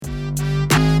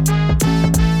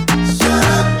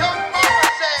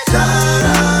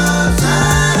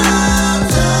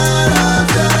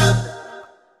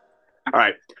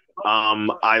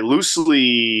I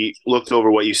loosely looked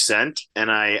over what you sent,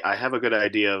 and I have a good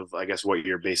idea of, I guess, what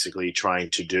you're basically trying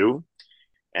to do,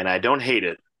 and I don't hate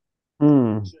it.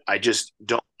 Mm. I just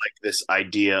don't like this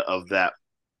idea of that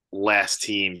last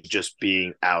team just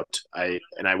being out. I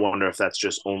wonder if that's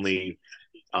just only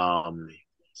um,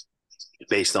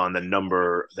 based on the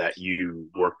number that you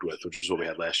worked with, which is what we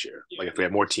had last year. Like if we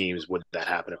had more teams, would that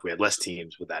happen? If we had less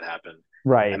teams, would that happen? I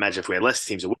Right. imagine if we had less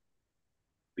teams, it would,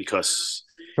 because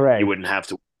you Correct. wouldn't have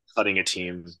to cutting a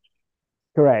team.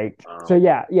 Correct. So Um,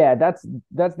 yeah, that's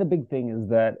the big thing is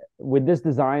that with this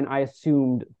design, I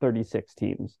assumed 36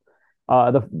 teams.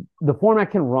 The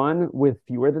format can run with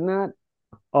fewer than that.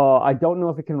 I don't know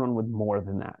if it can run with more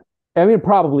than that. I mean, it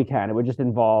probably can. It would just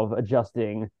involve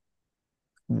adjusting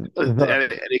and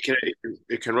the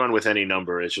it can run with any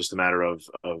number. It's just a matter of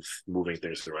moving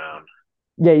things around.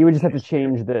 yeah, you would just have to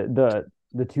change the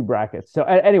two brackets. So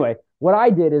anyway, what I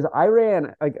did is I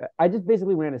just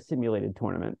basically ran a simulated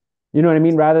tournament. You know what I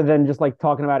mean? Rather than just like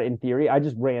talking about it in theory, I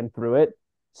just ran through it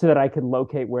so that I could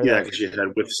locate where Yeah, the because you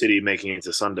had Whip City making it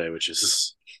to Sunday, which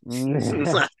is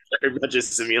it's not very much a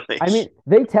I mean, simulation.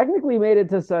 they technically made it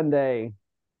to Sunday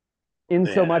in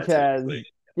so Yeah, much as technically.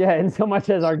 yeah, in so much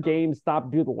as our game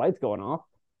stopped due to the lights going off.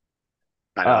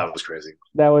 I know Uh, that was crazy.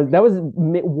 that was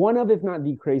one of, if not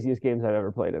the craziest games I've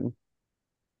ever played in.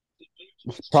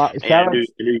 Yeah, Shout out, I knew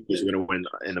he was going to win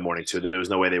in the morning too. There was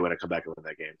no way they would have come back and win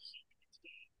that game.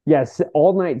 yes,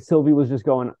 all night Sylvie was just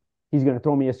going. He's going to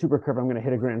throw me a super curve. I'm going to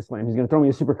hit a grand slam. He's going to throw me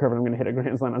a super curve. And I'm going to hit a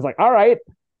grand slam. I was like, all right,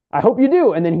 I hope you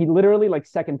do. And then he literally like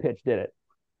second pitch did it,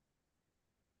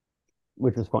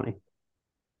 which was funny.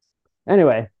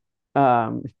 Anyway,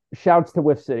 um, shouts to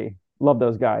Whiff City. Love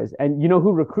those guys. And you know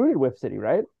who recruited Whiff City,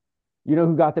 right? You know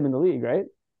who got them in the league, right?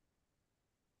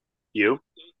 You,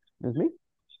 It was me.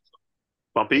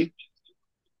 Bumpy?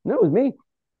 No, it was me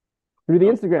through the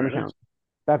Oh, Instagram very nice. account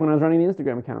back when I was running the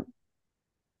Instagram account.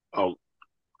 Oh,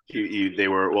 they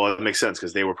were, well, it makes sense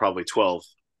because they were probably 12.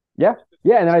 Yeah.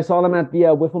 Yeah. And then I saw them at the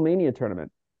Wifflemania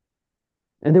tournament.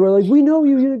 And they were like, we know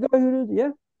you. You're the guy who did. Yeah.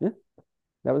 Yeah.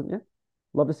 That was, yeah.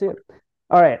 Love to see it.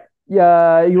 All right.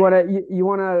 Yeah. You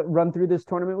wanna run through this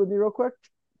tournament with me real quick?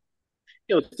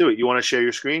 Yeah, let's do it. You want to share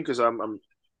your screen? Because I don't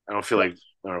feel Yeah. like,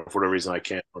 I don't know, for whatever reason, I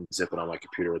can't unzip it on my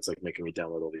computer. It's like making me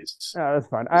download all these That's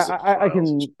fine. zip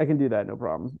files. I can do that. No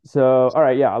problem. So, all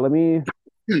right. Yeah. Let me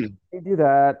do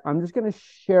that. I'm just gonna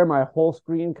share my whole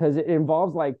screen because it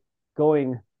involves like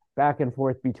going back and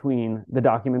forth between the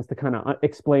documents to kind of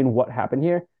explain what happened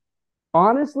here.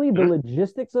 Honestly, the Mhm.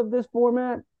 logistics of this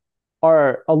format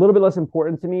are a little bit less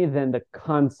important to me than the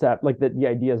concept, like the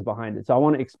ideas behind it. So I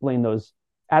want to explain those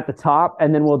at the top,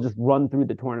 and then we'll just run through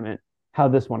the tournament, how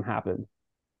this one happened,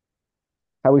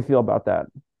 how we feel about that.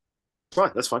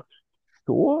 Fine, that's fine.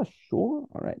 Sure, sure.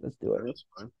 All right, let's do it. That's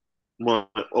fine. Well,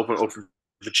 open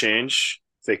for change.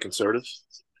 Fake conservative.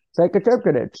 Take a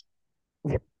interpreted.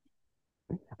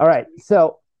 All right.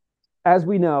 So as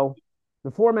we know,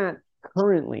 the format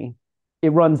currently it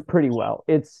runs pretty well.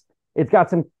 It's got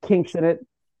some kinks in it,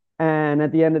 and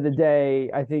at the end of the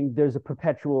day, I think there's a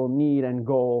perpetual need and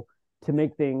goal to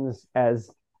make things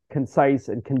as concise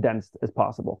and condensed as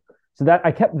possible. So that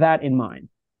I kept that in mind.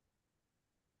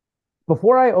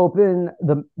 Before I open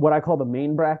the what I call the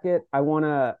main bracket, I want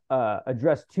to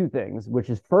address two things, which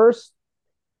is first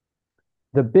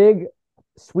the big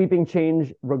sweeping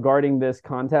change regarding this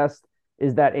contest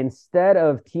is that instead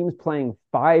of teams playing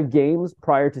 5 games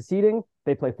prior to seeding,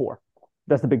 they play 4.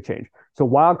 That's the big change. So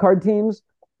wildcard teams,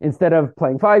 instead of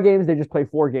playing 5 games, they just play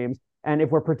 4 games. And if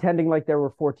we're pretending like there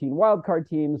were 14 wildcard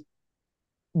teams,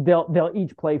 they'll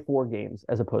each play 4 games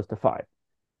as opposed to 5.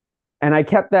 And I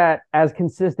kept that as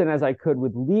consistent as I could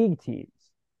with league teams.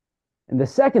 And the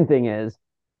second thing is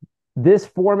this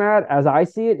format, as I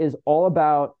see it, is all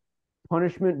about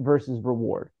punishment versus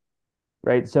reward,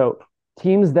 right? So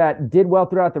teams that did well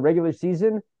throughout the regular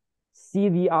season see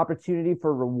the opportunity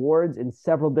for rewards in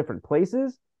several different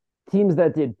places. Teams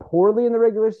that did poorly in the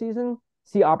regular season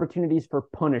see opportunities for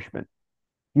punishment.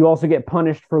 You also get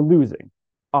punished for losing,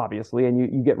 obviously, and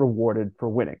you get rewarded for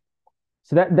winning.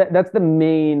 So that's the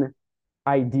main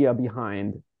idea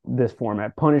behind this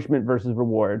format: punishment versus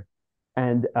reward,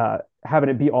 and having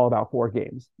it be all about 4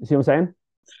 games. You see what I'm saying?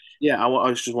 Yeah,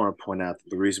 I just want to point out that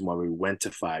the reason why we went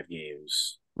to 5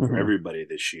 games for Mm-hmm. everybody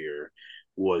this year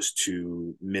was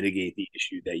to mitigate the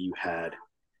issue that you had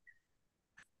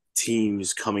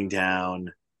teams coming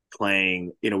down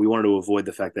playing. We wanted to avoid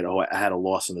the fact that, oh, I had a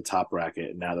loss in the top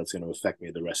bracket and now that's going to affect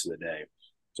me the rest of the day.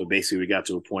 So basically, we got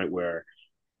to a point where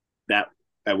that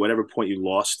at whatever point you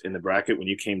lost in the bracket when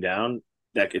you came down,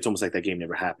 that it's almost like that game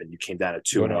never happened. You came down at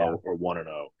 2 and Yeah. 0 or 1 and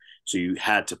 0. So you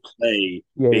had to play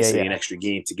Yeah, yeah, basically an yeah. extra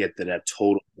game to get to that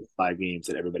total of 5 games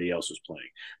that everybody else was playing.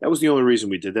 That was the only reason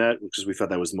we did that, because we thought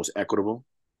that was the most equitable,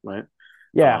 right?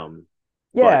 Yeah. Um,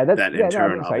 but Yeah, that's that in yeah, no, that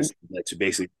turn makes sense. obviously led to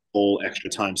basically whole extra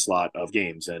time slot of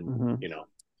games, and Mhm. you know,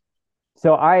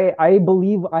 So I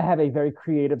believe I have a very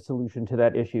creative solution to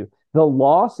that issue. The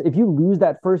loss, if you lose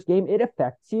that first game, it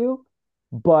affects you,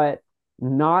 but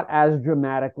not as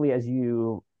dramatically as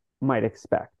you might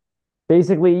expect.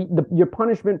 Basically, your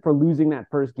punishment for losing that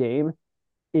first game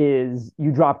is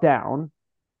you drop down,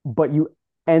 but you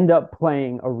end up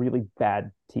playing a really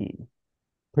bad team,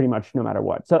 pretty much no matter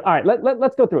what. So, all right,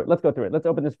 let's go through it. Let's go through it. Let's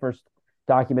open this first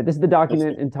document. This is the that's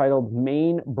document entitled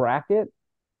Main Bracket.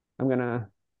 I'm going to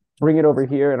bring it over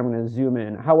here and I'm going to zoom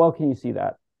in. How well can you see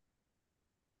that?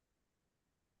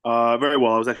 very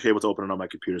well. I was actually able to open it on my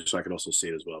computer, so I could also see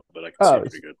it as well, but I can see Oh, it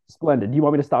pretty good. splendid. Do you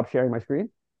want me to stop sharing my screen?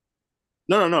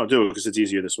 No, no, no, do it because it's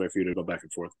easier this way for you to go back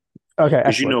and forth. Okay,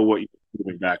 Because you excellent. know what you're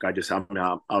moving back.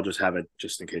 I'll just have it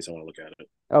just in case I want to look at it.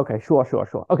 Okay, sure, sure,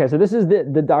 sure. Okay, so this is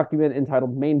the document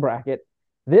entitled Main Bracket.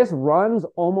 This runs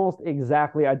almost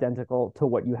exactly identical to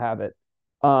what you have it.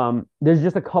 There's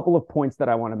just a couple of points that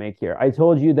I want to make here. I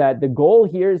told you that the goal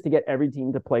here is to get every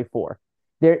team to play four.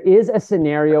 There is a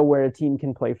scenario where a team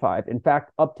can play five. In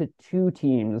fact, up to two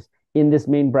teams in this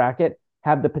main bracket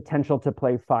have the potential to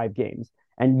play 5 games.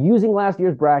 And using last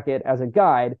year's bracket as a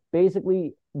guide,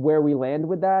 basically where we land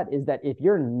with that is that if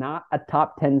you're not a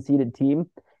top 10 seeded team,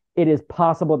 it is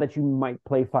possible that you might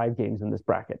play 5 games in this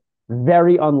bracket.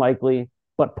 Very unlikely,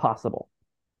 but possible,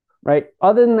 right?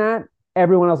 Other than that,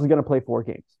 everyone else is going to play 4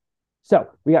 games. So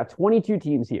we got 22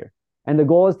 teams here, and the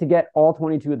goal is to get all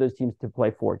 22 of those teams to play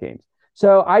 4 games.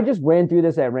 So I just ran through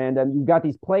this at random. You've got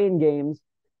these playing games,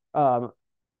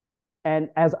 and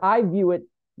as I view it,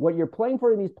 what you're playing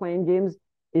for in these playing games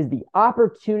is the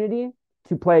opportunity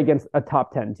to play against a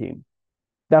top 10 team.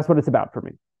 That's what it's about for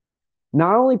me.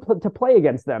 Not only to play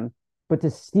against them, but to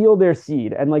steal their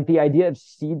seed. And like the idea of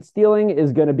seed stealing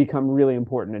is going to become really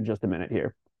important in just a minute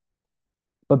here.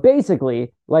 But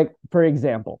basically, like for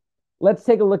example, let's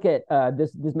take a look at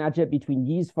this matchup between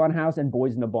Yee's Funhouse and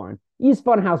Boys in the Barn. Yee's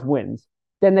Funhouse wins,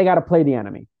 then they got to play the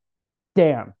enemy.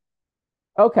 Damn.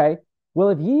 Okay. Well,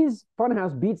 if Yee's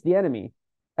Funhouse beats the enemy,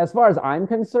 as far as I'm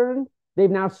concerned, they've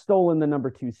now stolen the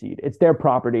number 2 seed. It's their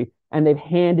property, and they've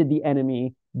handed the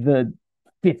enemy the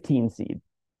 15 seed.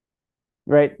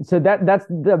 Right. So that's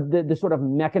the sort of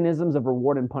mechanisms of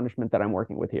reward and punishment that I'm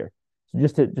working with here. So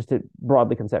just to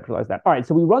broadly conceptualize that. All right.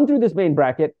 So we run through this main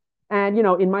bracket, and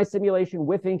in my simulation,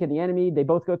 Whiffink and the enemy, they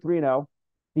both go 3-0.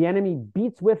 The enemy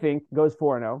beats Whiffink, goes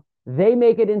 4-0. They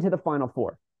make it into the final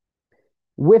four.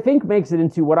 Whiffink makes it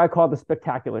into what I call the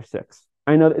spectacular 6.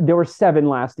 I know there were 7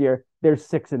 last year. There's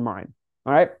 6 in mine.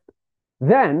 All right.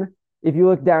 Then, if you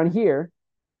look down here,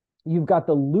 you've got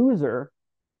the loser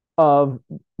of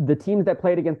the teams that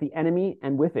played against the enemy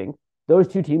and Whiffing. Those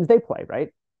 2 teams, they play,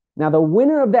 right? Now, the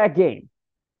winner of that game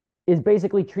is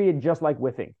basically treated just like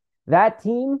Whiffing. That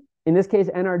team, in this case,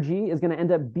 NRG, is going to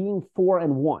end up being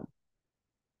 4-1.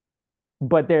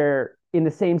 But they're in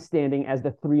the same standing as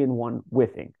the 3-1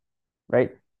 Whiffing,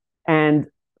 right? And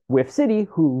Whiff City,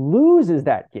 who loses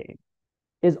that game,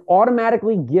 is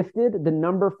automatically gifted the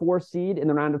number 4 seed in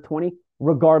the round of 20,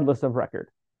 regardless of record.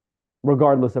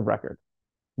 Regardless of record.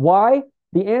 Why?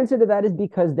 The answer to that is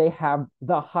because they have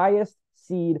the highest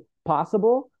seed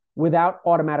possible without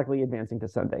automatically advancing to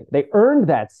Sunday. They earned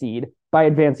that seed by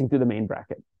advancing through the main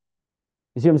bracket.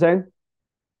 You see what I'm saying?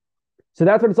 So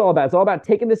that's what it's all about. It's all about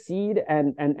taking the seed,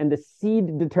 and the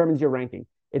seed determines your ranking.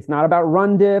 It's not about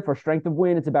run diff or strength of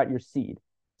win. It's about your seed.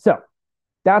 So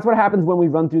that's what happens when we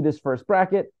run through this first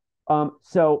bracket.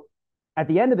 So at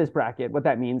the end of this bracket, what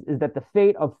that means is that the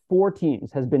fate of 4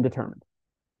 teams has been determined.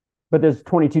 But there's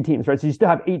 22 teams, right? So you still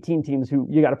have 18 teams who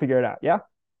you got to figure it out. Yeah.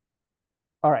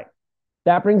 All right.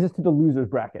 That brings us to the losers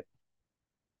bracket.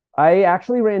 I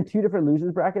actually ran 2 different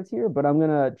losers brackets here, but I'm going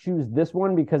to choose this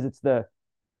one because it's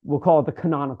we'll call it the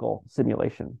canonical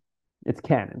simulation. It's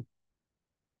canon.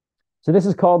 So this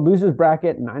is called losers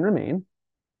bracket 9 remain.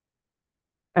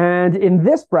 And in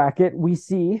this bracket, we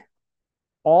see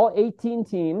all 18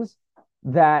 teams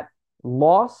that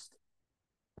lost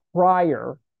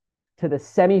prior to the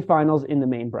semifinals in the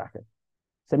main bracket.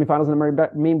 Semifinals in the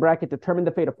main bracket determine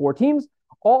the fate of 4 teams.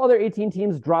 All other 18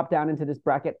 teams drop down into this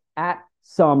bracket at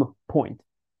some point.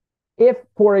 If,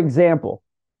 for example,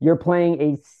 you're playing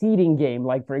a seeding game,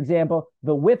 like, for example,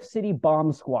 the Whiff City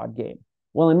Bomb Squad game.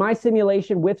 Well, in my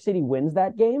simulation, Whiff City wins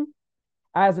that game.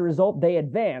 As a result, they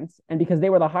advance. And because they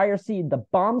were the higher seed, the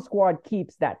Bomb Squad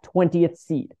keeps that 20th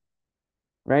seed,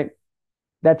 right?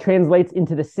 That translates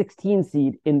into the 16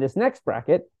 seed in this next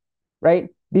bracket. right?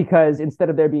 Because instead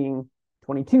of there being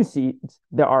 22 seeds,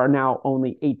 there are now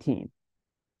only 18.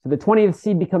 So the 20th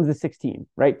seed becomes the 16,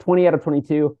 right? 20 out of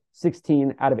 22,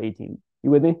 16 out of 18. You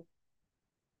with me?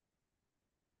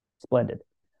 Splendid.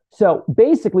 So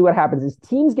basically what happens is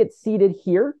teams get seeded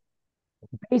here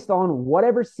based on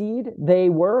whatever seed they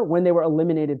were when they were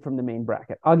eliminated from the main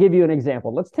bracket. I'll give you an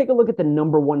example. Let's take a look at the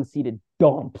number one seeded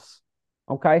Dumps.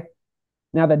 Okay.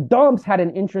 Now the Dumps had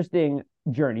an interesting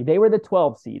journey. They were the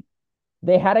 12 seed.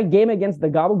 They had a game against the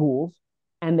Gabagools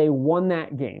and they won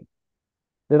that game.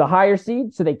 They're the higher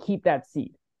seed, so they keep that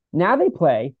seed. Now they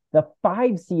play the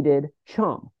 5-seeded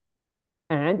Chum.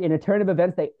 And in a turn of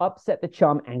events, they upset the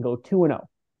Chum and go 2-0.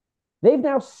 They've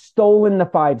now stolen the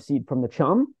 5 seed from the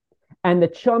Chum, and the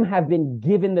Chum have been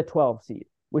given the 12 seed,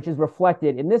 which is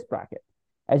reflected in this bracket.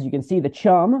 As you can see, the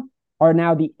Chum are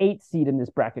now the 8 seed in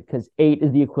this bracket because 8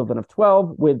 is the equivalent of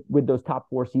 12 with those top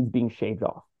 4 seeds being shaved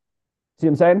off. See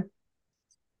what I'm saying?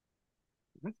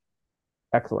 Mm-hmm.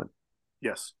 Excellent.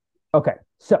 Yes. Okay,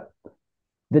 so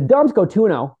the Dumps go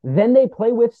 2-0. Then they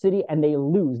play with City and they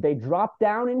lose. They drop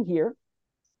down in here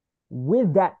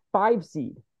with that 5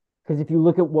 seed. Because if you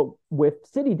look at what With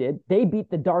City did, they beat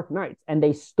the Dark Knights and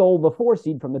they stole the 4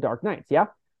 seed from the Dark Knights. Yeah.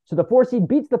 So the 4 seed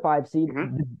beats the 5 seed.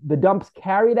 Mm-hmm. The Dumps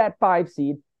carry that 5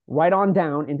 seed right on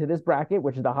down into this bracket,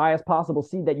 which is the highest possible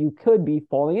seed that you could be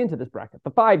falling into this bracket,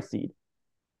 the 5 seed.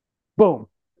 Boom.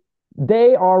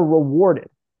 They are rewarded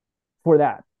for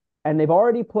that. And they've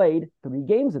already played 3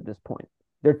 games at this point.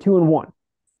 They're 2-1.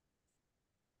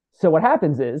 So what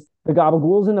happens is the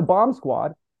Gabagools and the Bomb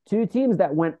Squad, 2 teams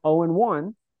that went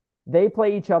 0-1, they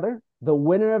play each other. The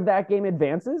winner of that game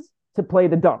advances to play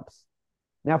the Dumps.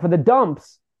 Now for the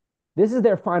Dumps, this is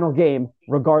their final game,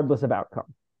 regardless of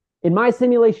outcome. In my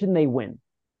simulation, they win.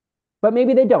 But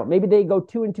maybe they don't. Maybe they go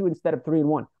 2-2 instead of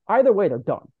 3-1. Either way, they're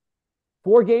done.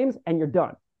 4 games and you're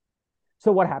done.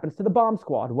 So what happens to the Bomb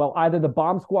Squad? Well, either the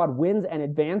Bomb Squad wins and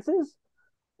advances,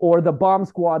 or the Bomb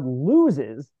Squad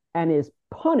loses and is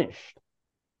punished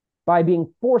by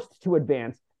being forced to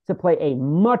advance to play a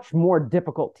much more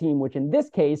difficult team, which in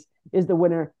this case is the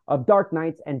winner of Dark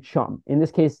Knights and Chum. In this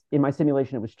case, in my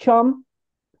simulation, it was Chum.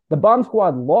 The Bomb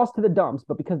Squad lost to the Dumps,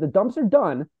 but because the Dumps are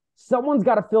done, someone's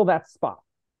got to fill that spot.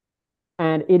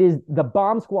 And it is the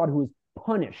Bomb Squad who is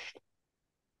punished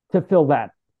to fill that.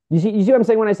 You see what I'm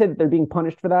saying when I say that they're being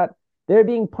punished for that? They're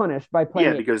being punished by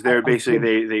playing. Yeah, because they're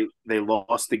basically they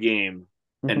lost the game,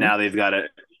 and now they've got to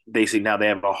basically now they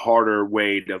have a harder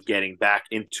way of getting back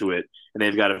into it, and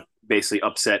they've got to basically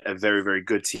upset a very, very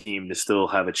good team to still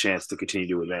have a chance to continue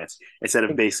to advance instead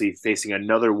of basically facing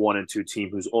another 1-2 team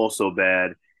who's also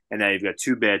bad, and now you've got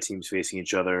 2 bad teams facing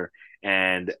each other,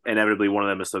 and inevitably one of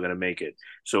them is still going to make it.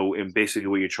 So, in basically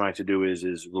what you're trying to do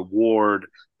is reward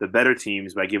the better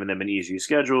teams by giving them an easy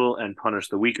schedule and punish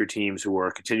the weaker teams who are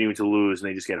continuing to lose, and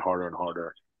they just get harder and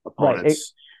harder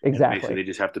opponents. Right. Exactly. And basically, they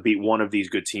just have to beat one of these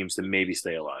good teams to maybe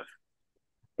stay alive.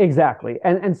 Exactly.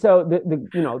 And so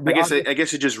I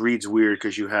guess it just reads weird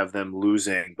because you have them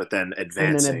losing but then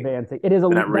advancing. And then advancing. It is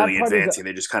they're not really advancing.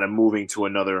 They're just kind of moving to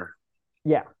another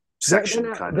section.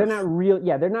 They're not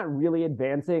really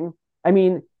advancing. I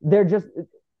mean, they're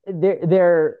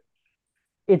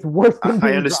it's worse than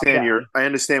I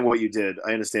understand what you did.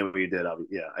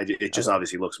 Yeah, it just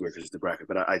obviously looks weird because it's the bracket,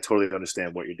 but I totally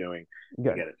understand what you're doing.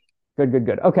 Good. I get it.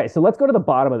 Good. Okay, so let's go to the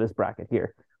bottom of this bracket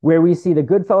here, where we see the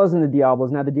Goodfellas and the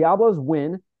Diablos. Now the Diablos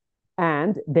win,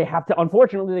 and they got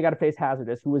to face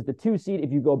Hazardous, who was the 2 seed.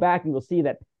 If you go back, you will see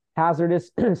that Hazardous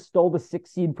stole the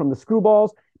 6 seed from the Screwballs,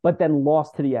 but then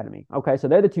lost to the enemy. Okay, so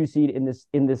they're the 2 seed in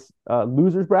this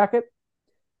losers bracket.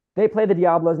 They play the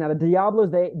Diablos. Now the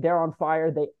Diablos, they're on fire.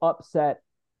 They upset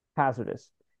Hazardous.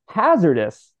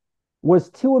 Hazardous was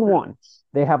 2-1.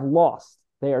 They have lost.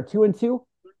 They are 2-2.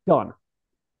 Done.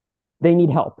 They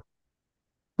need help.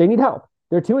 They're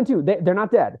 2-2. They're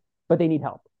not dead, but they need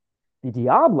help. The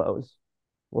Diablos,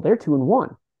 well, they're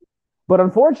 2-1. But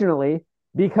unfortunately,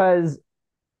 because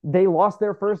they lost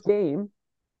their first game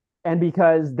and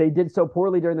because they did so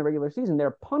poorly during the regular season,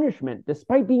 their punishment,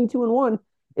 despite being 2-1,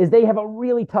 is they have a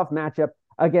really tough matchup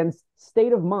against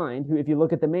State of Mind, who, if you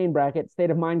look at the main bracket,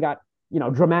 State of Mind got,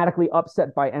 dramatically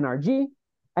upset by NRG.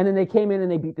 And then they came in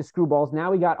and they beat the Screwballs. Now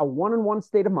we got a 1-1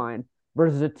 State of Mind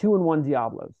versus a 2-1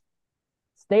 Diablos.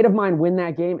 State of Mind win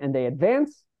that game and they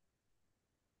advance.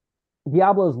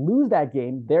 Diablos lose that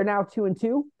game. They're now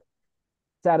 2-2.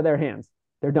 It's out of their hands.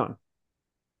 They're done.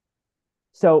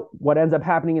 So what ends up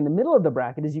happening in the middle of the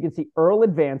bracket is you can see Earl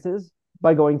advances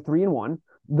by going 3-1.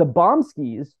 The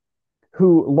Bombskis,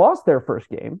 who lost their first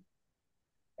game,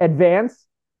 advance,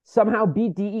 somehow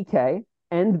beat DEK,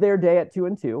 end their day at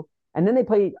 2-2, and then they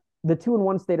play the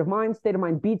 2-1 State of Mind. State of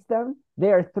Mind beats them.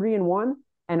 They are 3-1,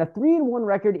 and a 3-1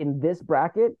 record in this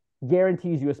bracket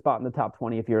guarantees you a spot in the top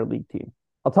 20 if you're a league team.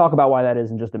 I'll talk about why that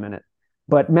is in just a minute.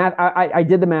 But math, I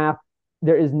did the math.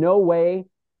 There is no way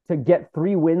to get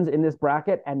 3 wins in this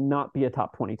bracket and not be a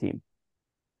top 20 team.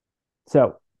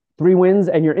 So 3 wins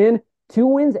and you're in. 2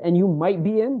 wins and you might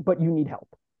be in, but you need help.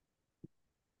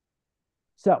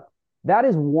 So that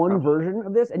is one version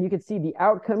of this. And you can see the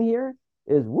outcome here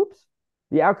is,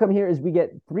 the outcome here is we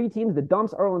get 3 teams, the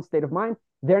Dumps, Earl, and State of Mind.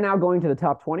 They're now going to the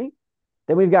top 20.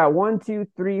 Then we've got 1, 2,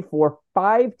 3, 4,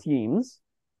 5 teams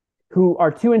who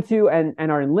are 2-2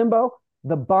 and are in limbo.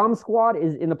 The Bomb Squad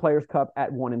is in the Players' Cup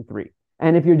at 1-3.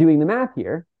 And if you're doing the math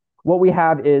here, what we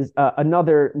have is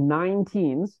another 9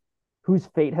 teams whose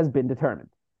fate has been determined.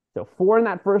 So 4 in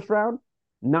that first round,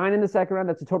 9 in the second round.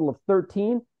 That's a total of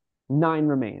 13. 9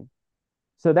 remain.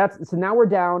 So now we're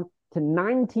down to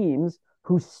 9 teams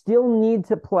who still need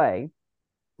to play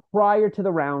prior to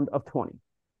the round of 20.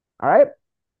 All right.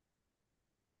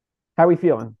 How are we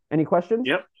feeling? Any questions?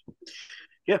 Yep.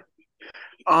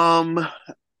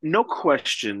 No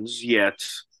questions yet.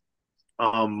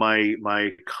 My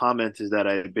comment is that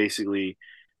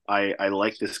I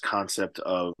like this concept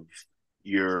of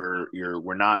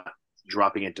we're not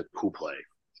dropping into pool play.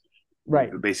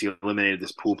 Right. You basically eliminated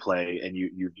this pool play, and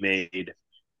you've made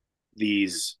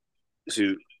these.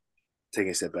 So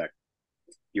taking a step back,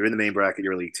 you're in the main bracket.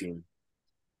 You're a league team.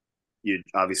 You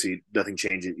obviously nothing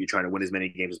changes. You're trying to win as many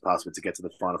games as possible to get to the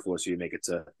Final Four, so you make it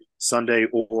to Sunday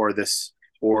or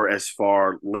as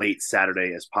far late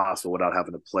Saturday as possible without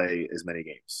having to play as many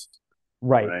games.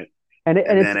 Right. And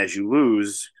then as you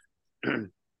lose,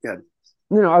 yeah.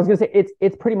 No, I was going to say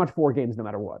it's pretty much 4 games no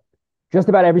matter what. Just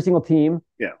about every single team.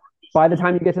 Yeah. By the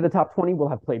time you get to the top 20, we'll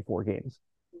have played 4 games.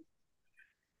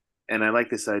 And I like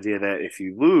this idea that if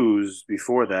you lose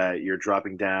before that, you're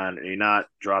dropping down and you're not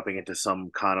dropping into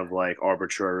some kind of like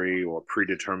arbitrary or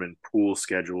predetermined pool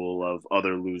schedule of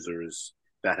other losers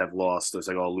that have lost. It's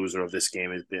like, oh, loser of this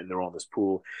game is they're on this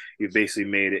pool. You've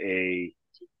basically made a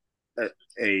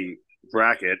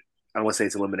bracket. I don't want to say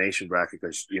it's elimination bracket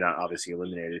because you're not obviously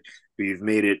eliminated, but you've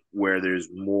made it where there's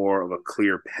more of a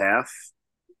clear path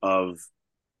of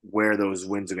where those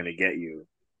wins are going to get you.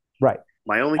 Right.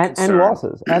 My only concern,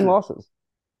 and losses.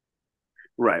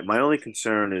 Right. My only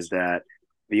concern is that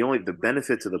the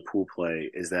benefit to the pool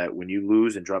play is that when you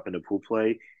lose and drop into pool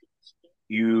play,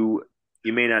 you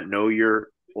may not know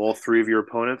all 3 of your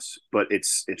opponents, but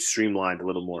it's streamlined a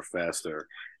little more faster.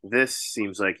 This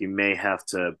seems like you may have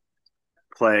to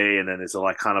play, and then there's a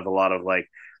lot of like,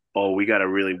 oh, we got to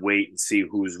really wait and see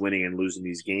who's winning and losing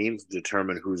these games to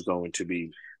determine who's going to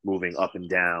be moving up and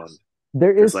down.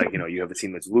 There is like, you have a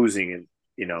team that's losing and,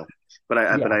 but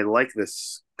I like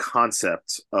this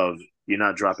concept of you're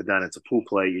not dropping down into pool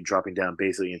play. You're dropping down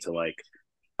basically into like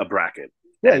a bracket.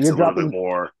 Yeah. You're dropping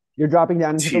more. You're dropping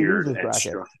down into the losers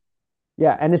bracket.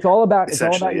 Yeah. And it's all about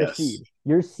your seed.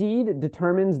 Your seed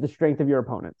determines the strength of your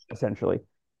opponent, essentially.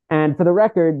 And for the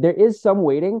record, there is some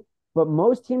waiting, but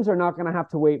most teams are not going to have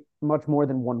to wait much more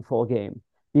than 1 full game,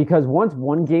 because once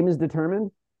 1 game is determined,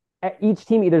 each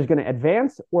team either is going to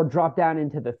advance or drop down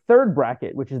into the 3rd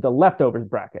bracket, which is the leftovers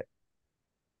bracket.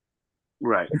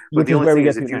 Right. But the only thing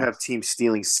is if you have teams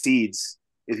stealing seeds,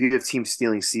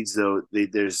 though,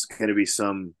 there's going to be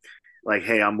some like,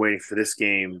 hey, I'm waiting for this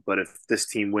game, but if this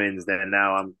team wins, then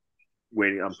now I'm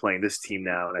playing this team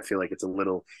now. And I feel like it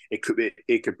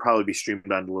could probably be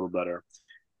streamlined a little better.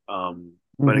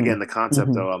 But again, the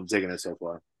concept though, I'm digging it so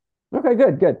far. Okay,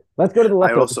 good. Let's go to the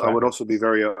leftovers. I would also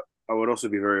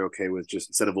be very okay with just,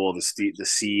 instead of all the seed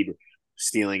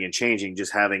stealing and changing,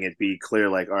 just having it be clear,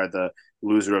 like, all right, the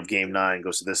loser of game 9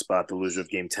 goes to this spot, the loser of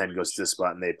game 10 goes to this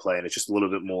spot, and they play. And it's just a little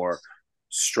bit more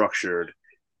structured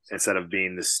instead of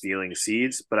being the stealing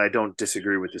seeds. But I don't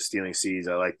disagree with the stealing seeds.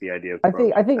 I like the idea of I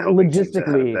think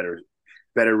logistically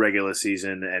better regular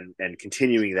season and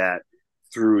continuing that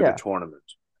through the tournament.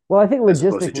 Well, I think logistically, as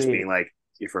opposed to just being like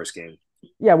your first game.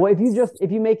 Yeah, well,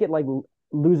 if you make it like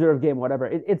loser of game whatever,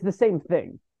 it's the same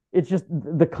thing. It's just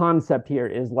the concept here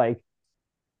is like,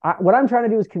 what I'm trying to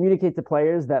do is communicate to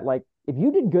players that, like, if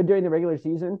you did good during the regular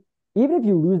season, even if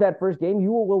you lose that first game,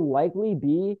 you will likely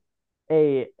be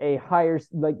a higher,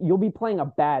 like, you'll be playing a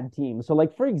bad team. So,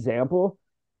 like, for example,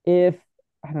 if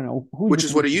I don't know, which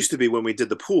is what it used to be when we did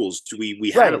the pools.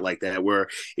 We had it like that, where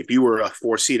if you were a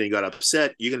 4 seed and got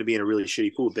upset, you're going to be in a really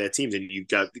shitty pool with bad teams, and you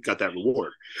got that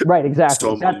reward. Right, exactly.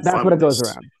 So that's what it goes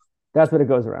around. That's what it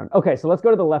goes around. Okay, so let's go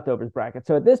to the leftovers bracket.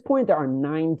 So at this point, there are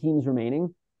 9 teams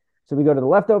remaining. So we go to the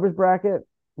leftovers bracket.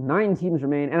 9 teams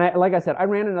remain, and like I said, I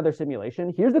ran another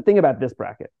simulation. Here's the thing about this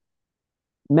bracket: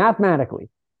 mathematically,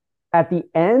 At the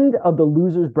end of the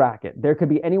losers bracket, there could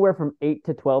be anywhere from 8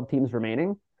 to 12 teams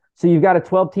remaining. So you've got a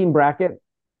 12-team bracket,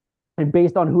 and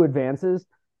based on who advances,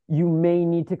 you may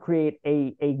need to create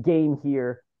a game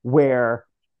here where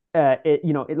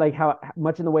like how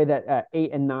much in the way that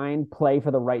 8 and 9 play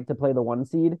for the right to play the 1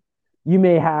 seed, you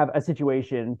may have a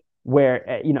situation where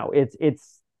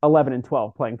it's 11 and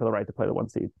 12 playing for the right to play the 1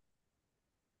 seed.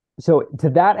 So to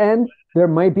that end, there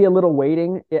might be a little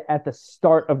waiting at the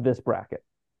start of this bracket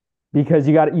because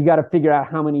you got to figure out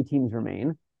how many teams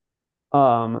remain.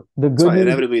 The So good news,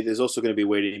 inevitably, there's also going to be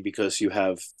waiting because you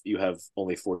have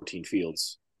only 14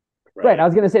 fields, right? I right?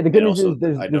 was going to say the good And news also, is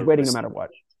there's waiting no noticed, matter what.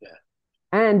 yeah,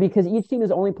 And because each team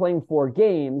is only playing 4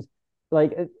 games,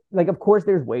 like of course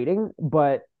there's waiting,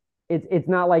 but it's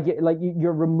not like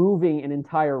you're removing an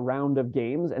entire round of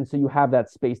games, and so you have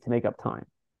that space to make up time.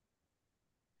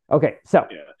 Okay, so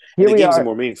yeah, and here the we games are are.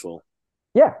 more meaningful.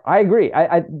 Yeah, I agree.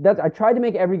 I tried to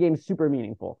make every game super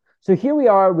meaningful. So here we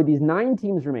are with these 9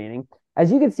 teams remaining. As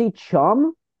you can see,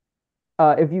 Chum,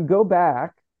 if you go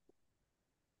back,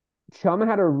 Chum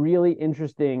had a really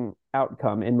interesting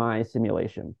outcome in my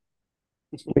simulation,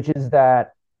 which is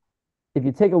that if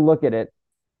you take a look at it,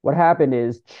 what happened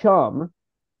is Chum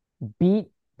beat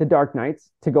the Dark Knights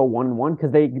to go 1-1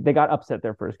 because they got upset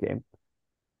their first game.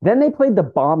 Then they played the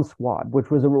Bomb Squad, which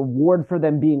was a reward for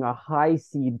them being a high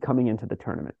seed coming into the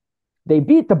tournament. They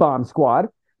beat the Bomb Squad,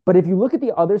 but if you look at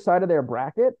the other side of their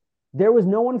bracket, there was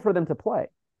no one for them to play.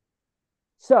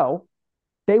 So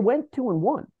they went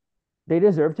 2-1. They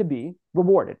deserve to be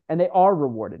rewarded, and they are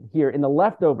rewarded here in the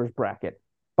leftovers bracket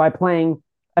by playing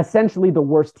essentially the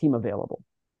worst team available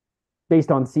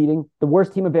based on seeding. The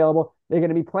worst team available, they're going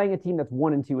to be playing a team that's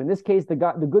 1-2. In this case, the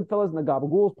Goodfellas and the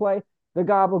Gabagools play. The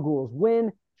Gabagools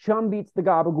win. Chum beats the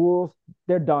Gabagools.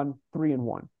 They're done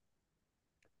 3-1.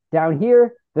 Down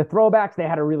here, the Throwbacks, they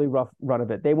had a really rough run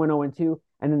of it. They went 0-2,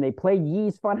 and then they play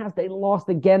Yee's Funhouse. They lost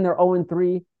again. They're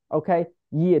 0-3. Okay.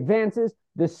 Yee advances.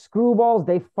 The Screwballs,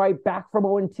 they fight back from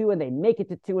 0-2, and they make it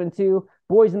to 2-2.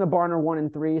 Boys in the Barn are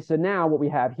 1-3. So now what we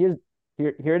have, here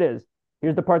it is.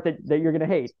 Here's the part that you're going to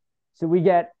hate. So we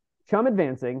get Chum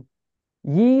advancing,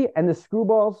 Yee and the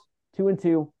Screwballs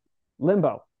 2-2,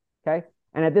 limbo. Okay.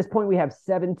 And at this point, we have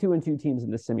 7 2-2 teams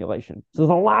in this simulation. So there's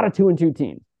a lot of 2-2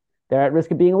 teams. They're at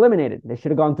risk of being eliminated. They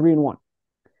should have gone 3-1.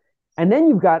 And then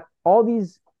you've got all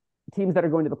these teams that are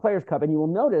going to the Players' Cup, and you will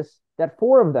notice that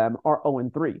 4 of them are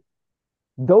 0-3.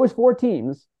 Those 4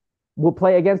 teams will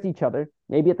play against each other,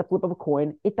 maybe at the flip of a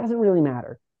coin. It doesn't really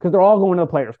matter because they're all going to the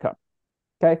Players' Cup.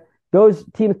 Okay. Those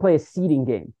teams play a seeding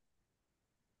game.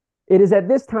 It is at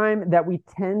this time that we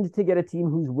tend to get a team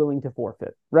who's willing to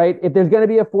forfeit, right? If there's going to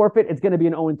be a forfeit, it's going to be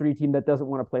an 0-3 team that doesn't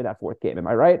want to play that 4th game. Am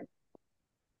I right?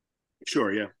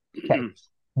 Sure, yeah. Okay.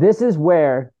 This is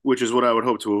where Which is what I would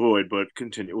hope to avoid, but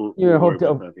continue. you We'll hope worry to.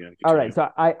 about that at the end. All Continue.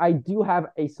 right. So I do have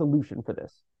a solution for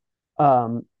this.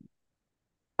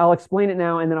 I'll explain it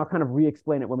now, and then I'll kind of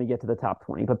re-explain it when we get to the top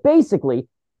 20. But basically,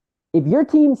 if your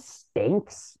team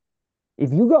stinks,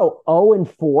 if you go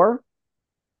 0-4,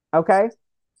 okay,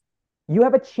 you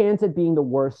have a chance at being the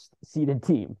worst seeded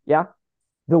team. Yeah.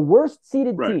 The worst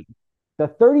seeded Right. team, the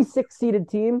 36 seeded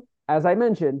team, as I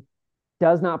mentioned,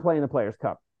 does not play in the Players'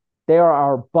 Cup. They are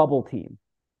our bubble team.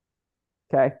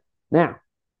 Okay. Now,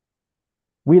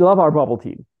 we love our bubble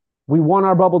team. We want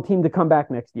our bubble team to come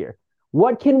back next year.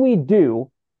 What can we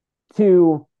do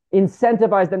to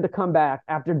incentivize them to come back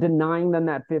after denying them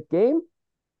that 5th game?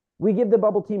 We give the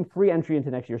bubble team free entry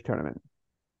into next year's tournament.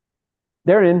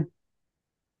 They're in.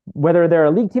 Whether they're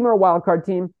a league team or a wild card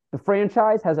team, the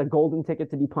franchise has a golden ticket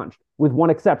to be punched, with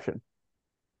one exception.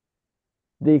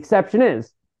 The exception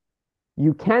is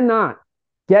you cannot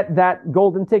get that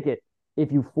golden ticket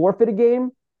if you forfeit a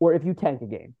game or if you tank a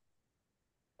game.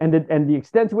 And the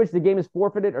extent to which the game is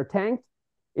forfeited or tanked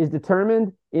is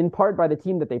determined in part by the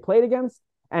team that they played against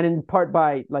and in part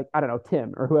by, like, I don't know,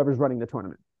 Tim or whoever's running the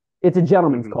tournament. It's a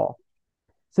gentleman's call.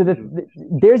 So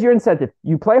there's your incentive.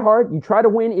 You play hard. You try to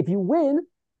win. If you win,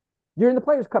 you're in the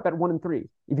Players' Cup at 1-3.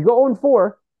 If you go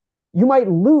 0-4, you might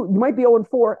lose. You might be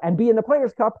 0-4 and be in the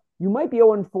Players' Cup. You might be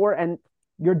 0-4 and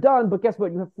you're done. But guess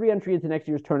what? You have free entry into next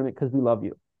year's tournament because we love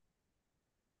you.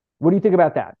 What do you think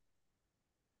about that?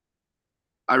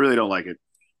 I really don't like it.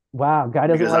 Wow, guy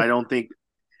doesn't because like. I don't think,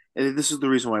 and this is the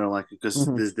reason why I don't like it, because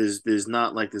Mhm. there's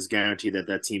not like this guarantee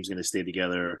that team's going to stay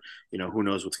together. Who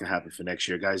knows what's going to happen for next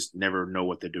year? Guys never know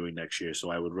what they're doing next year, so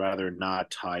I would rather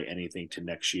not tie anything to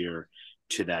next year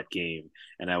to that game.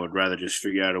 And I would rather just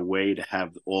figure out a way to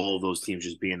have all of those teams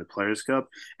just be in the Players Cup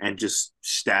and just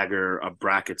stagger a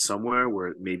bracket somewhere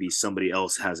where maybe somebody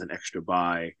else has an extra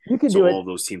bye. You could So do all it. of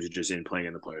those teams are just in playing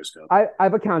in the Players Cup.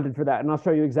 I've accounted for that, and I'll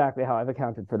show you exactly how I've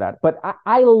accounted for that. But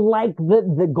I like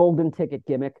the golden ticket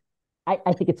gimmick.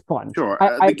 I think it's fun. Sure,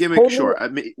 I the gimmick. totally Sure,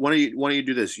 why don't you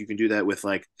do this? You can do that with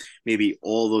like maybe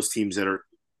all those teams that are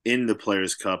in the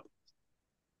Players Cup.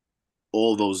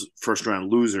 All those first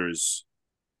round losers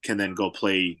can then go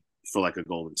play for like a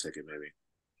golden ticket, maybe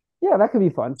yeah, that could be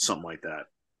fun. something like that.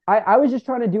 I was just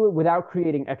trying to do it without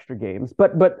creating extra games.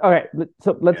 But okay,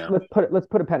 so let's Yeah. let's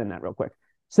put a pen in that real quick.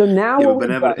 So now Yeah, what but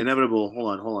we've done. inevitable.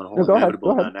 Hold No, on. go ahead. Go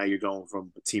Inevitable. ahead. Now you're going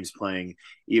from teams playing,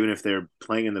 even if they're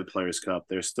playing in the Players Cup,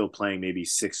 they're still playing maybe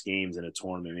 6 games in a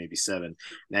tournament, maybe 7.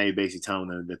 Now you're basically telling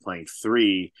them they're playing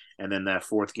 3, and then that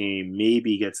fourth game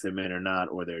maybe gets them in or not,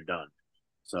 or they're done.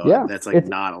 So Yeah, that's like it's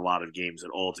not a lot of games at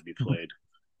all to be played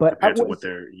but compared to what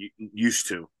they're used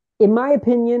to. in my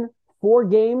opinion, 4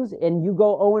 games and you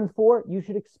go 0-4, you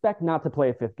should expect not to play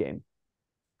a fifth game.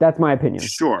 That's my opinion.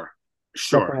 Sure,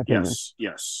 That's my sure, opinion.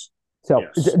 yes. So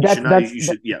Yes, you that's should not. You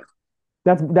should. Yeah,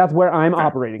 that's where I'm fair,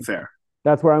 operating from. fair,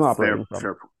 That's where I'm fair, operating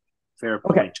from. fair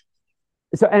Okay. point.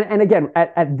 So and again,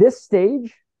 at this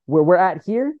stage where we're at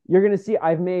here, you're going to see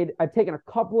I've taken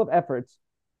a couple of efforts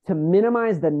to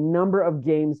minimize the number of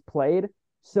games played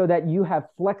so that you have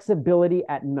flexibility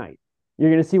at night. You're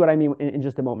going to see what I mean in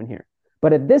just a moment here.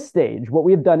 But at this stage, what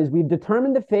we've done is we've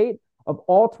determined the fate of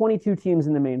all 22 teams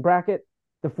in the main bracket.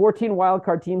 The 14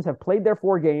 wildcard teams have played their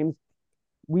 4 games.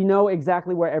 We know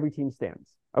exactly where every team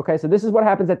stands. Okay, so this is what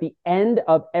happens at the end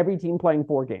of every team playing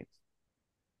 4 games.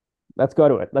 Let's go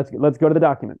to it. Let's go to the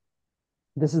document.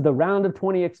 This is the round of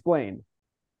 20 explained.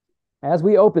 As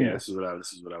we open Yeah, this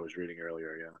this is what I was reading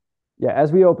earlier. yeah,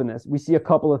 as we open this, we see a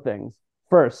couple of things.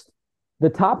 First, the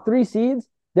top 3 seeds,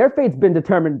 their fate's been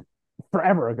determined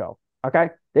forever ago.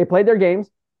 Okay, they played their games.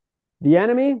 The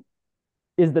enemy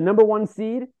is the number 1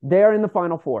 seed. They are in the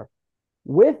final 4.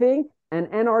 With Inc. and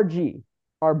NRG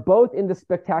are both in the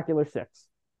spectacular 6.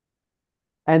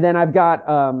 And then I've got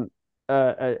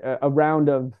a round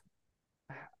of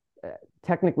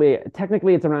technically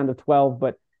it's a round of 12,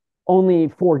 but only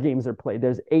 4 games are played.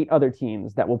 There's 8 other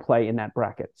teams that will play in that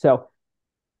bracket. So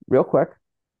real quick,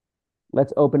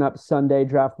 let's open up Sunday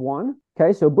draft 1.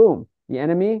 Okay, so boom, the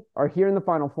enemy are here in the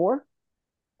final 4.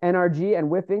 NRG and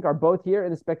With Inc. are both here in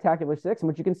the spectacular 6. And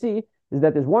what you can see is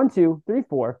that there's 1, 2, 3,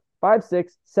 4, 5,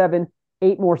 6, 7,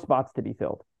 8 more spots to be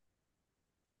filled.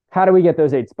 How do we get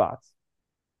those 8 spots?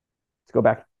 Let's go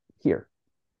back here.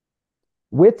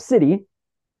 With City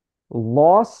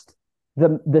lost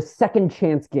the second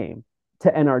chance game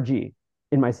to NRG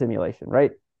in my simulation,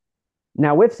 right?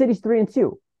 Now with City's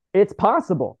 3-2, it's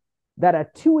possible that a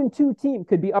 2-2 team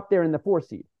could be up there in the 4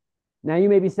 seed. Now you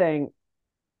may be saying,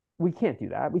 we can't do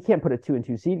that. We can't put a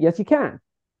 2-2 seed. Yes, you can.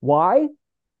 Why?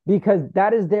 Because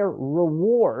that is their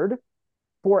reward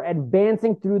for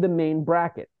advancing through the main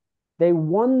bracket. They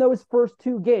won those first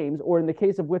 2 games, or in the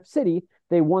case of Whip City,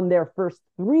 they won their first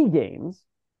 3 games.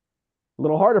 A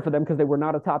little harder for them because they were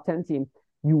not a top 10 team.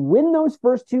 You win those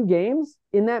first 2 games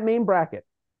in that main bracket,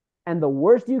 and the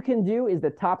worst you can do is the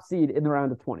top seed in the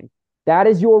round of 20. That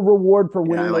is your reward for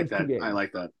winning those 2 games. I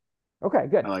like that. Okay,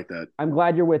 good. I like that. I'm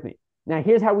glad you're with me. Now,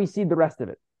 here's how we seed the rest of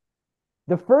it.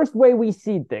 The first way we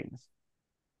seed things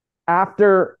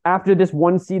after this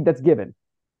 1 seed that's given,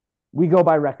 we go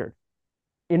by record.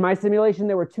 In my simulation,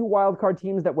 there were 2 wildcard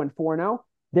teams that went 4-0.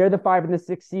 They're the 5 and the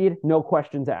 6 seed, no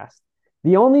questions asked.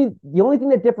 The only thing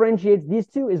that differentiates these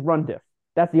 2 is run diff.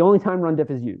 That's the only time run diff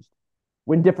is used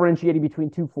when differentiating between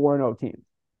 2 4-0 teams.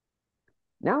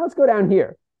 Now let's go down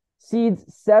here. Seeds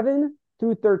 7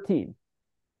 through 13.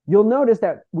 You'll notice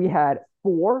that we had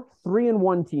 4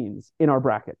 3-1 teams in our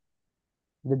bracket.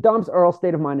 The Dumps, Earl,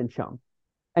 State of Mind, and Chum.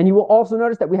 And you will also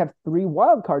notice that we have 3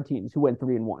 wildcard teams who went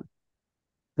 3-1.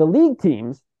 The league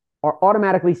teams are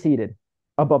automatically seeded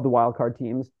above the wildcard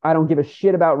teams. I don't give a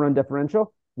shit about run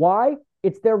differential. Why?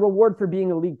 It's their reward for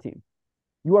being a league team.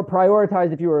 You are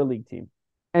prioritized if you are a league team.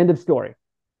 End of story.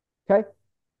 Okay?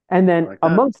 And then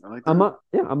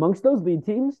amongst those league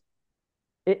teams,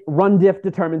 run diff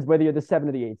determines whether you're the 7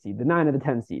 or the 8 seed, the 9 or the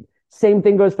 10 seed. Same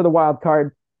thing goes for the wild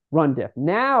card run diff.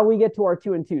 Now we get to our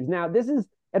 2-2s. Now, this is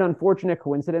an unfortunate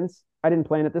coincidence. I didn't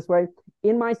plan it this way.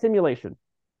 In my simulation,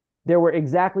 there were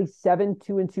exactly 7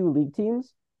 2-2 league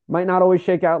teams. Might not always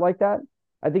shake out like that.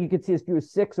 I think you could see as few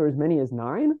as 6 or as many as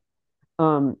 9.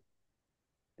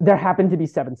 There happened to be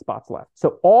 7 spots left.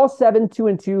 So all 7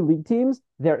 2-2 league teams,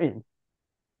 they're in.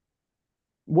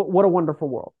 What a wonderful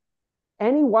world.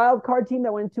 Any wild card team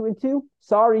that went 2-2,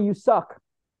 sorry, you suck.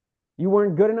 You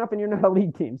weren't good enough, and you're not a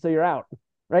league team, so you're out.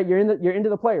 Right? You're into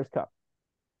the Players Cup.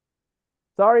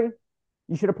 Sorry,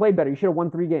 you should have played better. You should have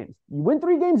won 3 games. You win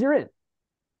 3 games, you're in.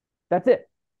 That's it.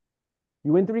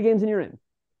 You win 3 games and you're in.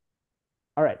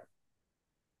 All right.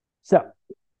 So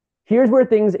here's where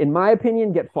things, in my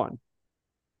opinion, get fun.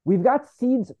 We've got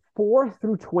seeds 4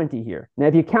 through 20 here. Now,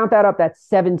 if you count that up, that's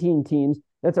 17 teams.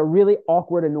 That's a really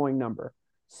awkward, annoying number.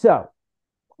 So,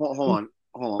 hold on.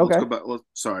 Okay. Let's go back.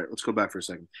 Let's go back for a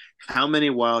second. How many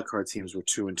wildcard teams were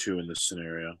 2-2 in this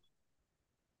scenario?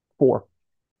 4.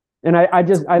 And I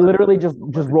literally just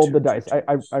rolled the dice.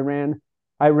 I ran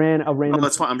a random. No,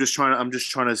 that's fine. I'm just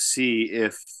trying to see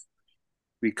if,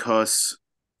 because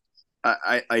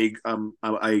I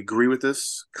agree with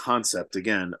this concept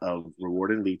again of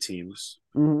rewarding league teams,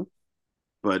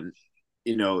 but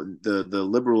the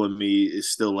liberal in me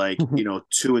is still like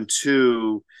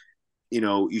 2-2.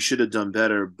 You should have done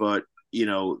better, but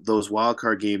those wild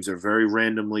card games are very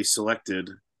randomly selected.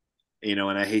 And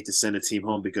I hate to send a team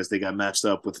home because they got matched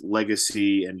up with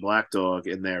Legacy and Black Dog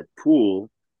in their pool,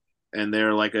 and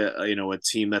they're like a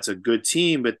team that's a good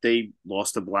team, but they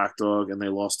lost to Black Dog and they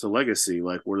lost to Legacy.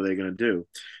 Like, what are they going to do?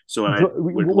 So I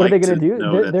would what like are they going to do?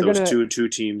 know that those 2-2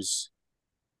 teams,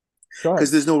 Go ahead. because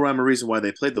there's no rhyme or reason why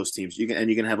they played those teams. You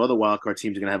can have other wildcard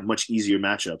teams are going to have much easier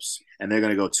matchups, and they're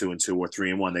going to go 2-2 or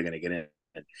 3-1. They're going to get in.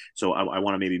 So I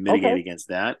want to maybe mitigate against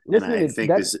that. Listen, and I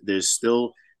think there's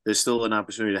still an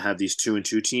opportunity to have these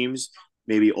 2-2 teams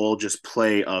maybe all just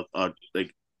play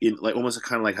like almost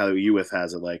kind of like how the UF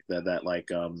has it, like that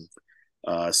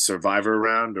survivor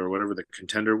round or whatever, the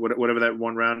contender, whatever that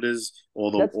one round is,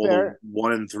 all the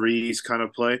 1 and 3s kind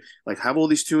of play. Like, have all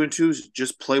these 2-2s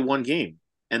just play one game,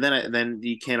 and then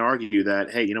you can't argue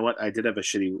that, hey, you know what, I did have a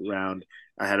shitty round,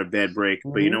 I had a bad break,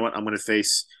 but you know what, I'm going to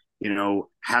face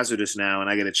Hazardous now, and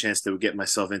I get a chance to get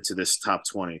myself into this top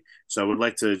 20. So I would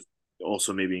like to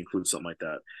also maybe include something like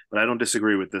that. But I don't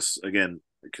disagree with this. Again,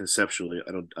 conceptually,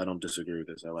 I don't disagree with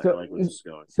this. I like where this is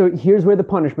going. So here's where the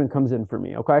punishment comes in for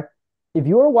me. Okay, if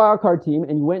you're a wild card team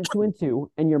and you went 2-2,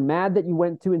 and you're mad that you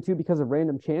went 2-2 because of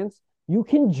random chance, you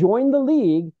can join the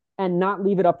league and not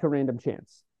leave it up to random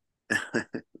chance.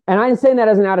 And I'm saying that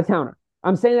as an out of towner.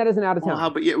 I'm saying that as an out of towner.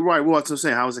 But yeah, right. Well, that's what I'm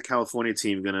saying. How is a California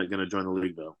team gonna join the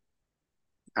league though?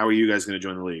 How are you guys gonna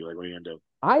join the league? Like, what are you gonna do?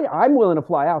 I'm willing to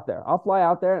fly out there. I'll fly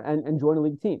out there and join a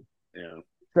league team. Yeah.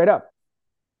 Straight up.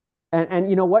 And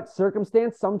you know what?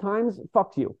 Circumstance sometimes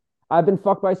fucks you. I've been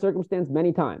fucked by circumstance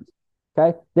many times.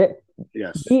 Okay.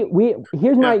 Yes.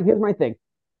 Here's my thing.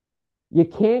 You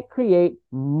can't create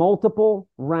multiple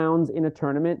rounds in a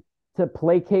tournament to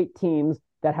placate teams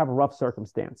that have rough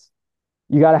circumstance.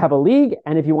 You got to have a league,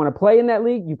 and if you want to play in that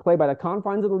league, you play by the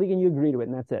confines of the league, and you agree to it,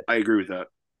 and that's it. I agree with that.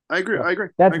 I agree.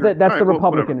 That's the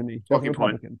Republican in me. That's the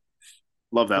Republican.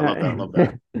 Love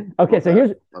that. Okay, so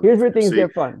here's where things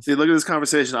get fun. See, look at this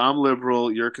conversation. I'm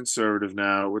liberal. You're conservative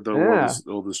now. With the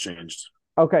world has changed.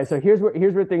 Okay, so here's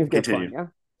where things get fun. Yeah.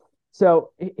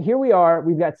 So here we are.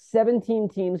 We've got 17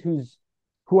 teams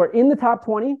who are in the top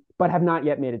 20 but have not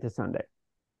yet made it to Sunday.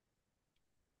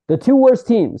 The 2 worst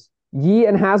teams, Yi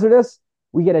and Hazardous,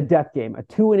 we get a death game, a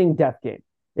 2-inning death game.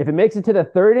 If it makes it to the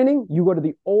 3rd inning, you go to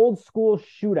the old school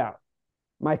shootout.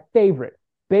 My favorite.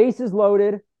 Bases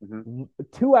loaded,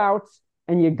 2 outs,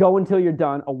 and you go until you're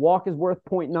done. A walk is worth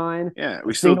 0.9. Yeah,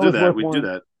 we still do that. We do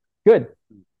that. Good.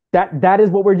 That is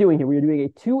what we're doing here. We're doing a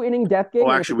 2-inning death game.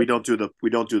 Oh, actually, we don't do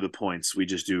the points. We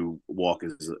just do walk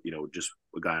as just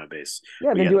a guy on base.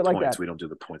 Yeah, they do it like points. that. We don't do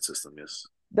the point system. Yes.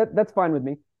 That's fine with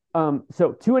me.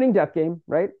 So 2-inning death game,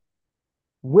 right?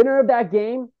 Winner of that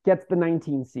game gets the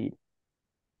 19 seed.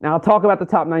 Now I'll talk about the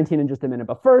top 19 in just a minute,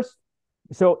 but first,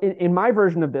 so in my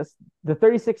version of this, the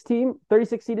 36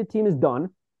 seeded team is done.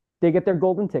 They get their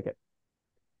golden ticket.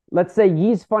 Let's say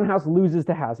Yee's Funhouse loses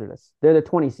to Hazardous. They're the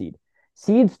 20 seed.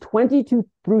 Seeds 22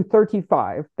 through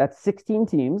 35, that's 16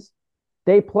 teams.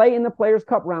 They play in the Players'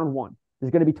 Cup round 1.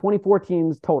 There's going to be 24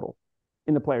 teams total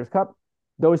in the Players' Cup.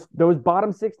 Those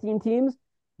bottom 16 teams,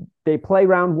 they play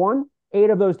round 1. 8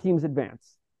 of those teams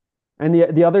advance. And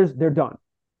the others, they're done.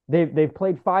 They've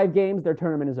played 5 games. Their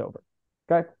tournament is over.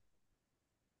 Okay?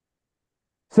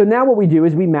 So now what we do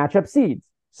is we match up seeds.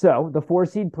 So the 4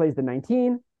 seed plays the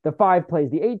 19, the 5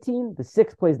 plays the 18, the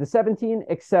 6 plays the 17,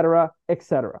 etc.,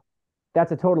 etc.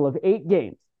 That's a total of 8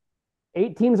 games.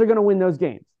 8 teams are going to win those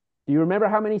games. Do you remember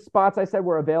how many spots I said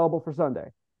were available for Sunday?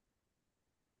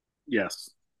 Yes.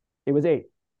 It was 8.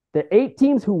 The 8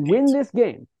 teams who win this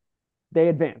game, they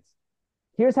advance.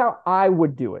 Here's how I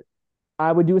would do it.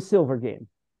 I would do a silver game,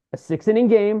 a 6-inning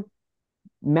game,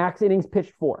 max innings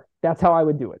pitched 4. That's how I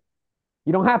would do it.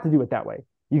 You don't have to do it that way.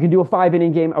 You can do a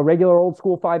 5-inning game, a regular old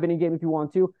school 5-inning game if you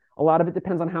want to. A lot of it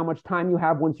depends on how much time you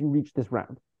have once you reach this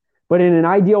round. But in an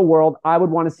ideal world, I would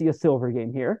want to see a silver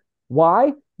game here.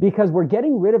 Why? Because we're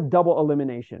getting rid of double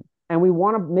elimination, and we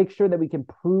want to make sure that we can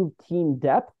prove team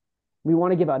depth. We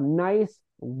want to give a nice,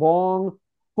 long,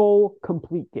 full,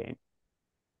 complete game.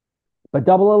 But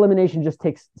double elimination just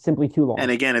takes simply too long.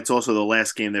 And again, it's also the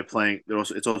last game they're playing.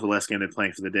 It's also the last game they're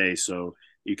playing for the day, so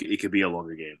it could be a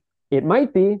longer game. It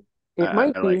might be. It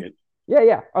might I be. like it.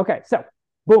 Yeah. Okay. So,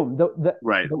 boom.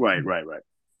 Right.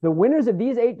 The winners of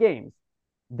these 8 games,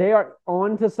 they are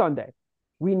on to Sunday.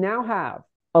 We now have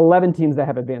 11 teams that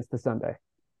have advanced to Sunday.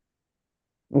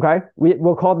 Okay?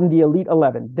 We'll call them the Elite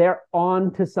 11. They're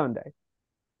on to Sunday.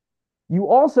 You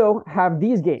also have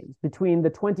these games between the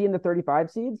 20 and the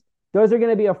 35 seeds. Those are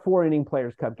going to be a 4-inning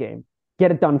Players' Cup game.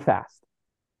 Get it done fast.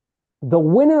 The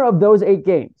winner of those 8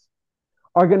 games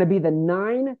are going to be the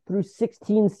 9 through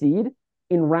 16 seed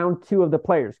in round 2 of the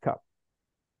Players' Cup.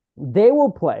 They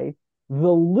will play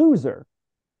the loser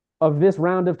of this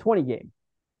round of 20 game,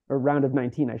 or round of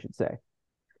 19, I should say.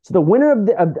 So the winner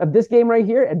of this game right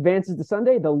here advances to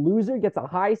Sunday. The loser gets a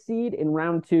high seed in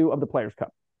round 2 of the Players'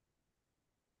 Cup.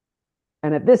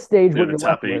 And at this stage, what you're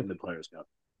left with, in the Players' Cup.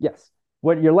 Yes.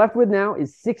 What you're left with now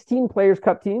is 16 Players'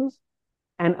 Cup teams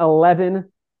and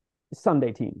 11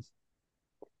 Sunday teams.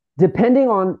 Depending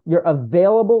on your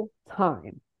available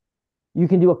time, you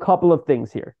can do a couple of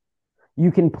things here.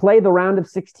 You can play the round of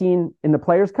 16 in the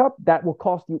Players' Cup. That will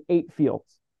cost you 8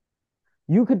 fields.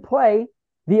 You could play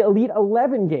the Elite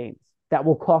 11 games. That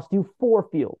will cost you 4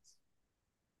 fields.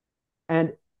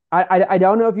 And I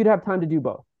don't know if you'd have time to do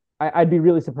both. I'd be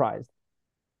really surprised.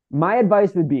 My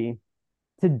advice would be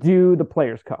to do the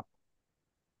Players' Cup.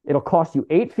 It'll cost you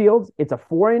 8 fields. It's a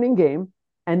 4-inning game.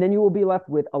 And then you will be left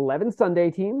with 11 Sunday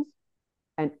teams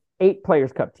and 8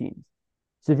 Players' Cup teams.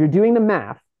 So if you're doing the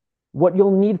math, what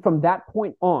you'll need from that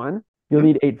point on, you'll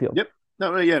need 8 fields. Yep.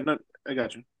 No, I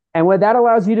got you. And what that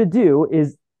allows you to do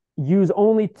is use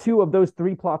only 2 of those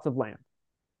 3 plots of land.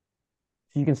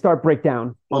 So you can start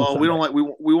breakdown. Well, we want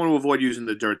to avoid using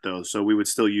the dirt though, so we would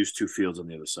still use 2 fields on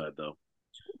the other side though.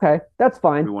 Okay, that's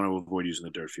fine. We want to avoid using the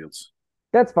dirt fields.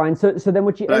 That's fine. So then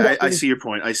what you end up I see your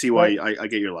point. I see why. Right? I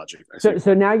get your logic.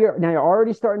 So now you're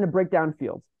already starting to break down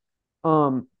fields.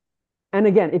 And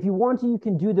again, if you want to, you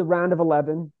can do the round of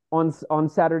 11 on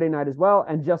Saturday night as well,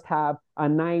 and just have a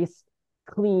nice,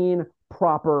 clean,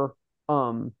 proper,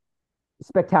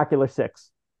 spectacular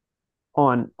 6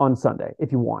 on Sunday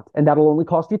if you want, and that'll only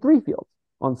cost you 3 fields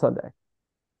on Sunday.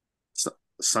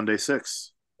 Sunday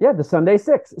 6. Yeah, the Sunday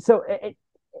 6. So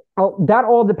that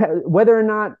all depends whether or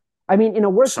not. I mean, in a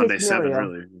worst Sunday case scenario, 7,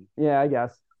 really. Yeah, I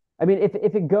guess. I mean,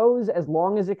 if it goes as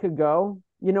long as it could go,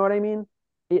 you know what I mean?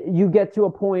 You get to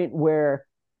a point where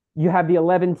you have the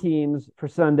 11 teams for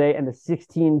Sunday and the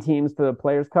 16 teams for the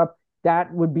Players' Cup.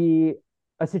 That would be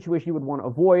a situation you would want to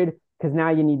avoid, because now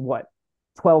you need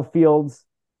 12 fields,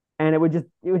 and it would just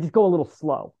go a little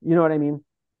slow. You know what I mean?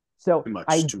 So too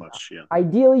much. Yeah.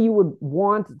 Ideally, you would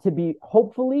want to be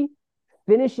hopefully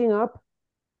finishing up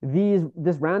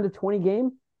this round of 20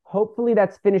 game. Hopefully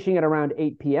that's finishing at around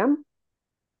 8 p.m.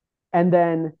 And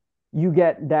then you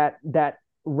get that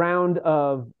round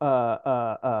of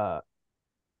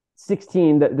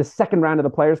 16, the second round of the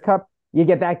Players' Cup. You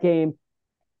get that game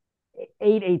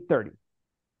 8:30,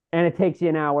 and it takes you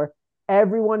an hour.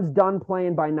 Everyone's done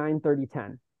playing by 9:30,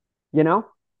 10. You know,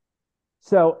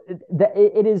 so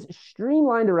it is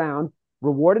streamlined around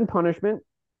reward and punishment,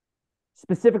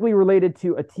 specifically related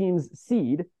to a team's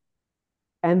seed,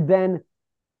 and then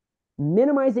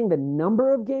minimizing the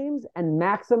number of games and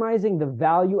maximizing the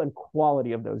value and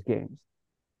quality of those games.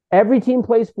 Every team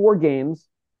plays 4 games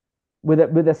with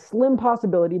a slim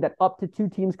possibility that up to 2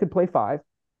 teams could play 5.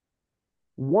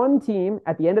 One team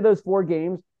at the end of those 4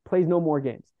 games plays no more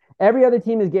games. Every other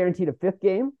team is guaranteed a 5th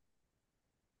game.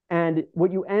 And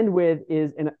what you end with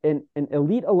is an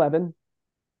Elite 11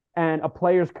 and a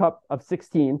Players' Cup of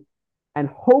 16. And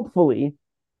hopefully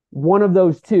one of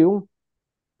those 2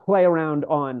 play around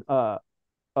on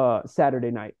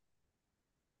Saturday night.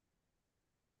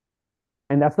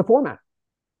 And that's the format.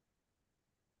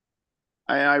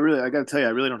 I got to tell you, I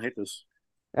really don't hate this.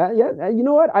 Yeah, you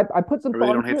know what? I put some. I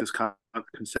really don't hate this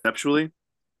conceptually.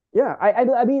 Yeah,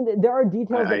 I mean, there are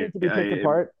details that need to be picked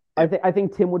apart. I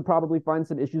think Tim would probably find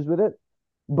some issues with it,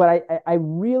 but I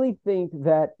really think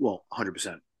that. Well,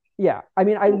 100%. Yeah, I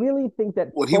mean, I really think that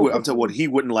what he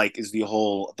wouldn't like is the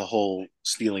whole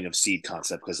stealing of seed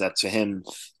concept, because that to him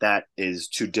that is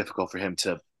too difficult for him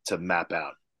to map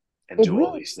out and do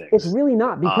all these things. It's really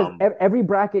not, because every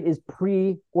bracket is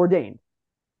preordained.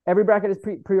 Every bracket is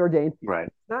preordained. Right.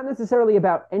 It's not necessarily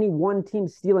about any one team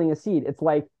stealing a seed. It's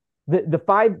like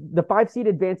the five seed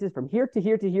advances from here to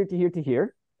here to here to here to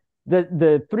here.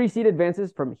 The three seed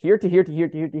advances from here to here to here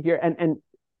to here to here, and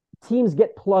teams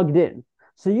get plugged in.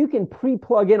 So you can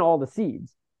pre-plug in all the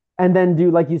seeds and then do,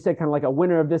 like you said, kind of like a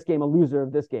winner of this game, a loser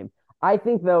of this game. I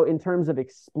think, though, in terms of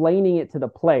explaining it to the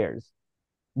players,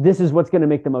 this is what's going to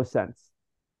make the most sense.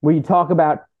 Where you talk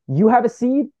about you have a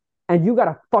seed and you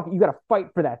gotta fight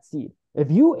for that seed.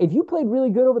 If you played really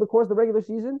good over the course of the regular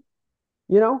season,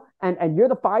 and you're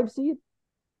the 5 seed,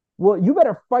 well, you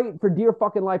better fight for dear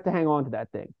fucking life to hang on to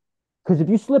that thing. Because if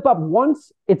you slip up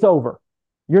once, it's over.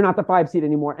 You're not the 5 seed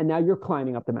anymore, and now you're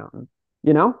climbing up the mountain.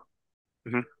 You know?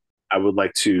 Mm-hmm. I would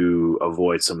like to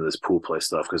avoid some of this pool play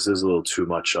stuff because there's a little too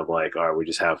much of like, all right,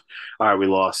 we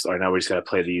lost. All right, now we just got to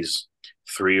play these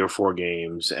 3 or 4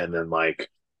 games, and then like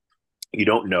you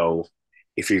don't know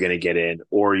if you're going to get in,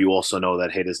 or you also know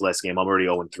that, hey, this last game I'm already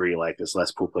 0-3. Like this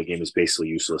last pool play game is basically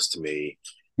useless to me.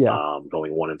 Yeah.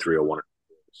 Going 1-3 or 1.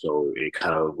 So it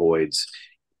kind of avoids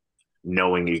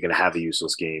knowing you're going to have a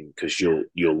useless game because you'll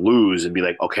lose and be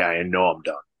like, okay, I know I'm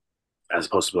done, as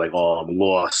opposed to be like, oh, I'm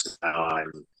lost.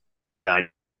 I'm done,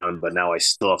 but now I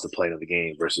still have to play another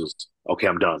game. Versus, okay,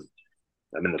 I'm done.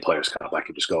 I'm in the Players Cup. I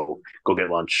can just go get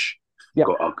lunch. Yeah.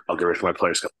 I'll get ready for my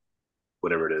Players Cup,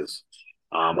 whatever it is.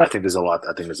 Right. I think there's a lot.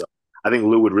 I think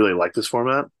Lou would really like this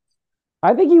format.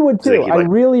 I think he would too. I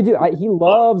really do. He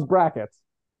loves brackets.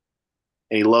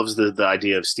 And he loves the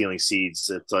idea of stealing seeds.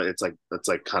 It's like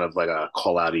kind of like a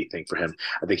call outy thing for him.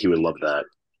 I think he would love that.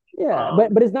 Yeah,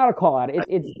 but it's not a call out.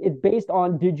 It's based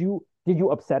on did you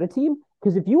upset a team?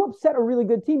 Because if you upset a really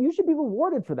good team, you should be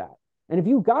rewarded for that. And if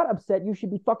you got upset, you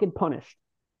should be fucking punished.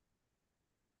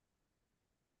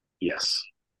 Yes.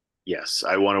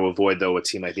 I want to avoid though a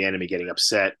team like the enemy getting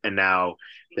upset and now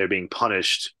they're being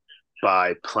punished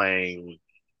by playing.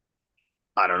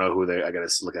 I don't know I got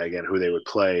to look at again who they would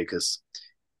play because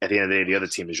at the end of the day, the other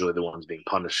team is really the ones being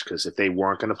punished because if they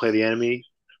weren't going to play the enemy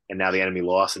and now the enemy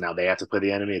lost and now they have to play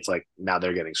the enemy, it's like now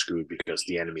they're getting screwed because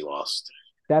the enemy lost.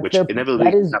 That's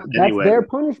their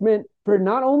punishment for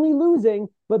not only losing,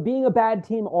 but being a bad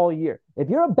team all year. If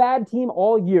you're a bad team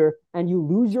all year and you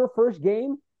lose your first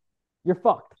game, you're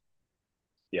fucked.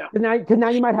 Yeah. Because now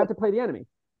you might have to play the enemy.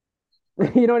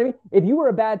 You know what I mean? If you were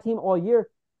a bad team all year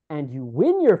and you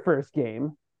win your first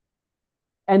game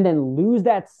and then lose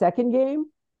that second game,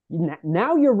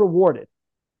 now you're rewarded.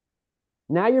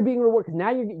 Now you're being rewarded because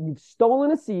now you've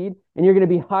stolen a seed and you're going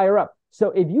to be higher up.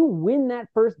 So if you win that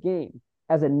first game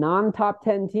as a non-top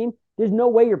 10 team, there's no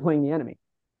way you're playing the enemy.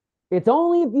 It's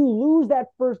only if you lose that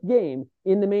first game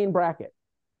in the main bracket.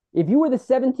 If you were the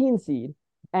 17 seed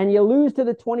and you lose to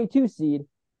the 22 seed,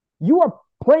 you are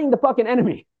playing the fucking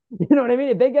enemy. You know what I mean?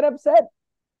 If they get upset,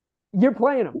 you're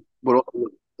playing them. But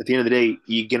at the end of the day,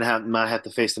 you're might have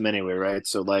to face them anyway, right?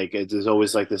 So like, there's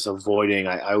always like this avoiding.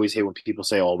 I always hate when people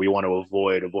say, "Oh, we want to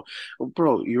avoid." Well,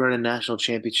 bro, you're in a national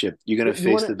championship. You're gonna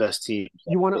face the best team.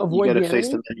 You want to avoid. You got to face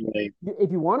them anyway.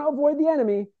 If you want to avoid the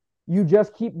enemy, you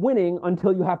just keep winning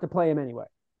until you have to play him anyway.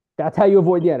 That's how you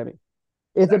avoid the enemy.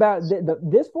 It's about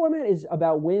this format is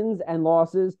about wins and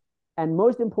losses, and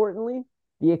most importantly,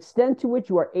 the extent to which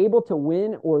you are able to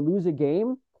win or lose a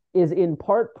game is in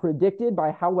part predicted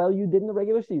by how well you did in the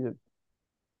regular season.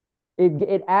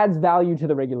 It adds value to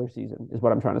the regular season, is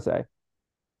what I'm trying to say.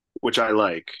 Which I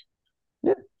like.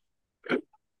 Yeah.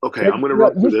 Okay, I'm going to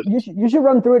run through this. You should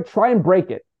run through it, try and break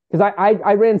it. Because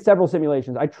I ran several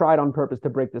simulations. I tried on purpose to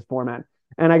break this format,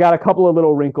 and I got a couple of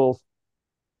little wrinkles.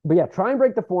 But yeah, try and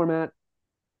break the format.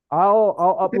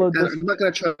 I'll upload this. I'm not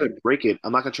going to try to break it.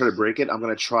 I'm going to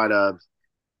try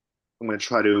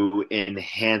to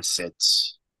enhance it.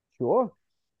 Sure.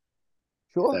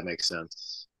 If that makes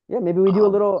sense. Yeah, maybe we do a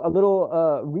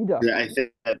little redux. Yeah,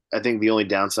 I think the only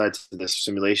downside to this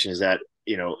simulation is that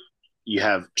you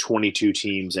have 22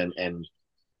 teams and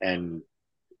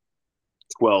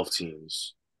 12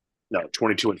 teams. No,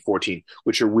 22 and 14,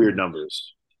 which are weird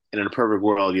numbers. And in a perfect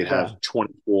world, you'd have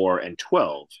 24 and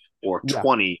 12, or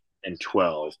 20 and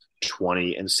 12,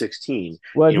 20 and 16.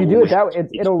 Well, if you do it that way,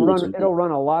 it'll run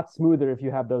a lot smoother if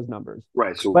you have those numbers.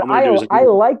 Right. So but I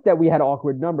like that we had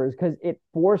awkward numbers because it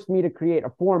forced me to create a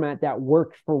format that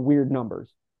works for weird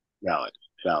numbers. Valid.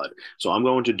 So I'm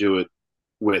going to do it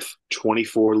with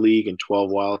 24 league and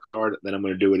 12 wild card. Then I'm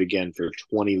going to do it again for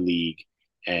 20 league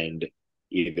and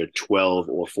either 12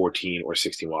 or 14 or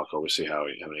 16 wild card. We'll see how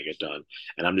many get done.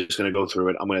 And I'm just going to go through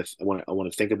it. I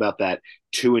want to think about that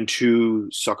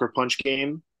 2-2 sucker punch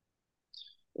game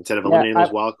instead of eliminating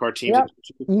those wild card teams. Yeah,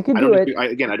 you can do it.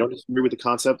 I don't disagree with the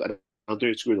concept. I don't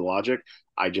disagree with the logic.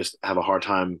 I just have a hard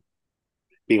time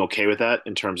being okay with that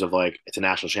in terms of like it's a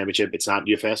national championship. It's not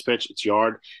your fast pitch, it's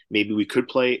yard. Maybe we could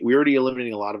play. We're already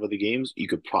eliminating a lot of other games. You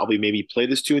could probably maybe play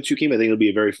this 2-2 game. I think it'll be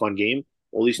a very fun game.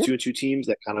 All these Yeah. 2-2 teams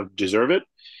that kind of deserve it.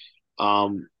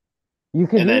 Um, You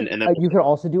could and do. then You could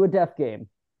also do a death game,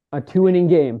 a 2 inning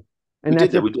game, we and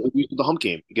did that's that. your We did the hump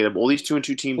game. You get all these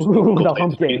 2-2 teams. You can ooh, go the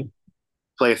hump game.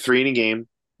 play a 3 inning game.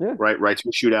 Yeah, Right to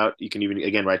a shootout. You can even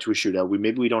again right to a shootout.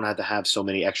 Maybe we don't have to have so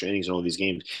many extra innings in all these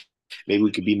games. Maybe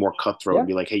we could be more cutthroat yeah, and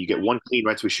be like, hey, you get one clean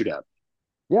right to a shootout.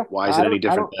 yeah. Why is it any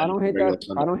different I than don't hate regular that. I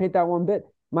Sunday? don't hate that one bit.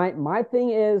 My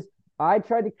thing is, I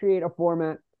tried to create a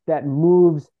format that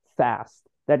moves fast,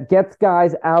 that gets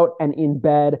guys out and in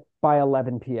bed by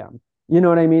 11 p.m. You know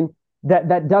what I mean?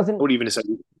 That I doesn't. would even say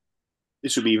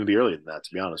this would be even be earlier than that.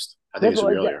 To be honest, I think That's this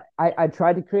would be what earlier. I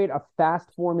tried to create a fast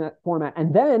format,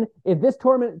 and then if this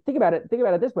tournament, think about it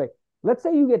this way. Let's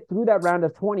say you get through that round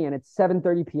of 20 and it's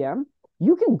 7:30 p.m.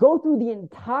 You can go through the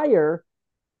entire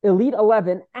Elite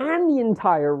 11 and the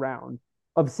entire round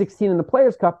of 16 in the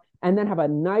Players Cup, and then have a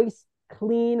nice,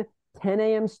 clean 10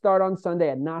 a.m. start on Sunday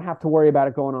and not have to worry about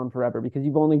it going on forever because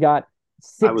you've only got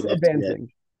I six would love to get.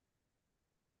 advancing.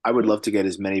 I would love to get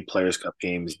as many Players Cup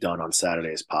games done on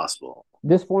Saturday as possible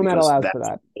This format because allows that for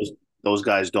that. those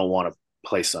guys don't want to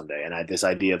play Sunday. And this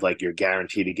idea of like you're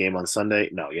guaranteed a game on Sunday.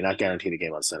 No, you're not guaranteed a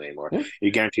game on Sunday anymore. Yeah,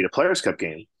 You're guaranteed a Players Cup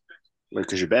game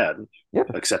because you're bad, yeah,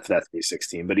 except for that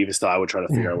 316. But even still, I would try to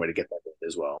figure out a way to get that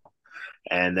as well.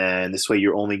 And then this way,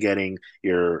 you're only getting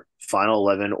your final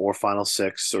 11 or final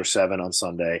 6 or 7 on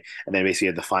Sunday, and then basically you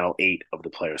have the final 8 of the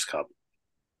Players Cup.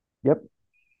 yep,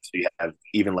 So you have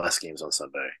even less games on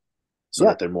Sunday, so yeah,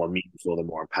 that they're more meaningful, they're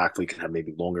more impactful. You can have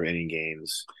maybe longer inning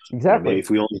games. Maybe exactly. if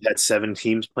we only had 7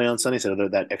 teams play on Sunday instead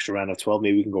of that extra round of 12,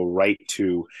 maybe we can go right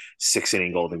to 6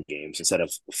 inning golden games instead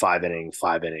of 5 inning,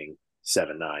 5 inning,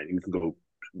 7-9. You can go.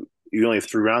 You only have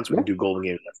 3 rounds. We Yeah, can do golden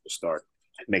games after the start.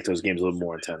 Make those games a little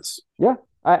more intense. yeah,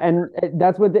 and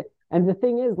that's what. And the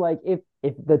thing is, like, if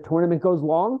the tournament goes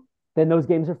long, then those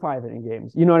games are 5 inning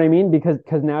games. You know what I mean? Because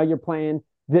now you're playing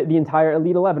the entire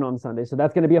Elite 11 on Sunday, so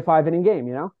that's going to be a 5 inning game.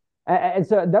 You know, and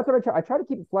so that's what I try. I try to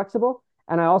keep it flexible,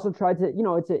 and I also try to,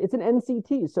 it's an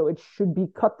NCT, so it should be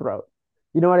cutthroat.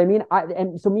 You know what I mean?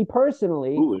 And so me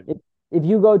personally, Ooh, if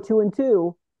you go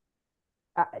 2-2,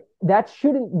 that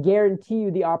shouldn't guarantee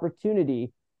you the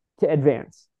opportunity to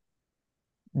advance.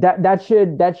 That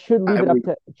should leave I it up would.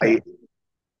 to I chance.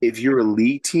 if you're a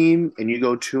league team and you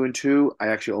go 2-2, I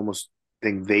actually almost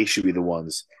think they should be the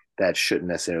ones that shouldn't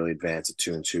necessarily advance at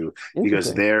 2-2 because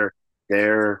Interesting.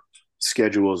 their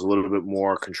schedule is a little bit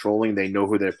more controlling. They know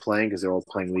who they're playing because they're all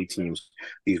playing league teams.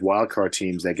 These wild card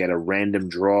teams that get a random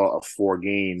draw of 4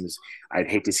 games, I'd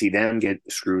hate to see them get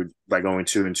screwed by going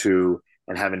 2-2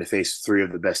 and having to face 3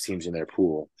 of the best teams in their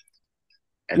pool.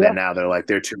 And Yeah, then now they're like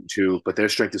they're 2-2, but their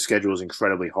strength of schedule is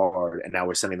incredibly hard. And now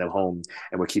we're sending them home,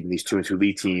 and we're keeping these 2-2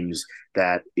 league teams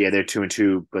that they're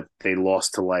 2-2, but they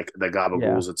lost to like the yeah.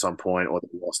 Gabagools at some point, or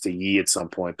they lost to Yi at some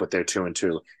point, but they're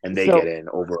 2-2, and they get So in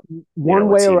over one a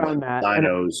way team like around that, and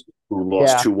Dinos who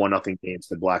lost yeah, 2-1 games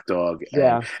to Black Dog.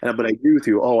 yeah, And but I agree with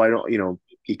you. Oh, I don't,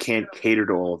 you can't cater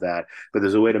to all of that, but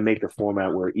there's a way to make the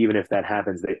format where even if that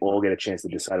happens, they all get a chance to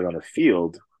decide it on the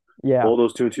field. yeah, All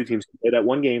those 2-2 teams can play that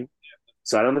one game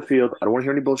side on the field. I don't want to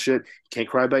hear any bullshit. You can't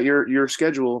cry about your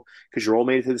schedule because you're all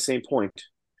made it to the same point.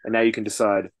 And now you can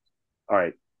decide, all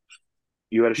right,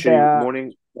 you had a shitty yeah.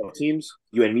 morning, tough teams.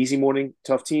 You had an easy morning,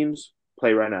 tough teams.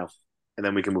 Play right now. And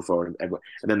then we can move forward. And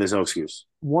then there's no excuse.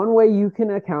 One way you can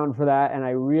account for that, and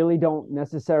I really don't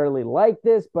necessarily like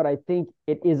this, but I think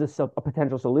it is a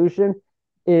potential solution.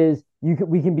 Is we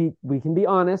can be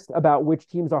honest about which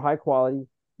teams are high quality.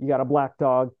 You got a Black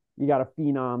Dog, you got a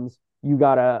Phenoms, you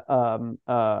got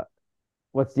a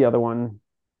what's the other one?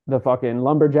 The fucking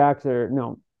Lumberjacks or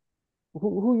no?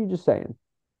 Who are you just saying?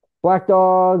 Black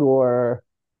Dog or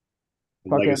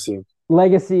fucking Legacy.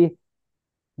 Legacy?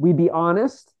 We be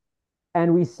honest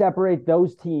and we separate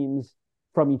those teams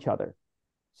from each other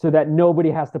so that nobody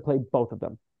has to play both of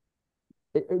them.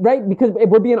 Right? Because if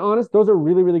we're being honest, those are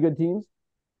really, really good teams.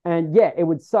 And yeah, it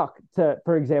would suck to,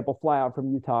 for example, fly out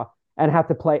from Utah and have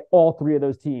to play all 3 of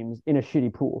those teams in a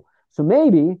shitty pool. So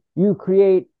maybe you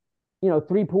create,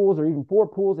 3 pools or even 4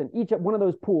 pools, and each one of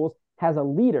those pools has a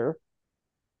leader,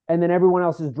 and then everyone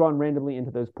else is drawn randomly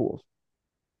into those pools.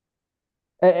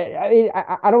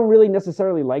 I don't really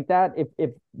necessarily like that if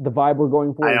the vibe we're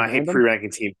going for is I hate random. pre-ranking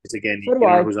teams because again, So do you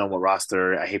don't know I. who's on what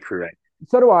roster. I hate pre-rank.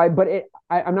 So do I. But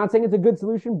I'm not saying it's a good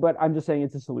solution, but I'm just saying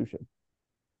it's a solution.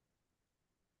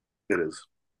 It is.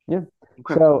 Yeah.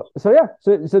 Okay. So yeah.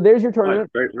 So there's your All right. tournament.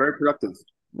 Very, very productive.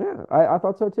 Yeah, I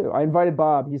thought so too. I invited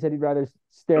Bob. He said he'd rather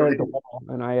stare at the wall,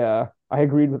 and I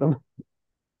agreed with him.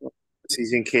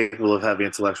 he's incapable of having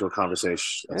intellectual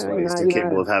conversation. That's Yeah, why he's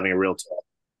incapable of having a real talk.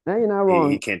 you're not He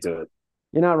wrong. can't do it.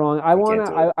 You're not wrong. He can't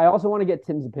do it. I also want to get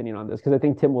Tim's opinion on this because I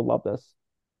think Tim will love this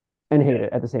and hate Yeah.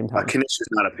 it at the same time. Knish is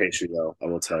not a pastry, though. I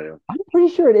will tell you. I'm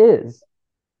pretty sure it is.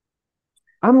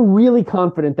 I'm really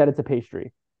confident that it's a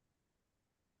pastry.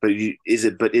 Is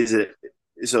it? But is it?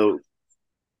 So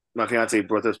my fiance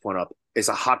brought this point up. Is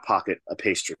a hot pocket a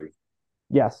pastry?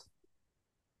 Yes.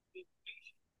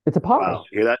 It's a pie. Wow,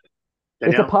 you hear that, It's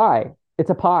a Danielle? pie. It's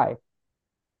a pie.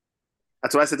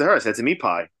 That's what I said to her. I said it's a meat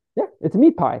pie. Yeah, it's a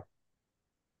meat pie.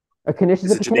 A knish is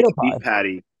Is a a potato Jamaican pie. beef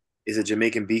patty? Is a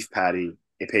Jamaican beef patty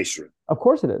a pastry? Of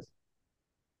course it is.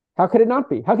 How could it not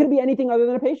be? How could it be anything other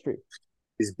than a pastry?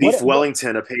 Is beef What?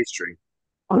 Wellington a pastry?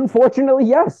 Unfortunately,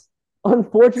 yes.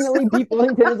 Unfortunately, beef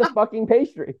Wellington is a fucking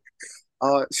pastry.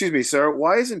 Excuse me, sir.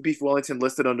 Why isn't beef Wellington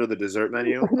listed under the dessert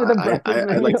menu? Under the breakfast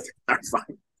I'd like menu. to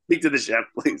clarify. Speak to the chef,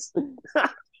 please.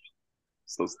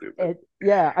 So stupid.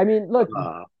 Yeah, I mean, look,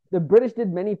 Uh, the British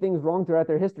did many things wrong throughout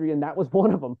their history, and that was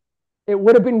one of them. It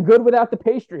would have been good without the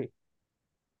pastry.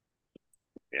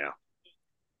 yeah.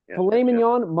 Yeah, Filet yeah, yeah.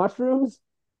 mignon, mushrooms,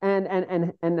 and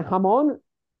hamon.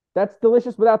 That's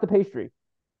delicious without the pastry.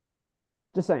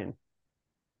 Just saying.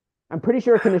 I'm pretty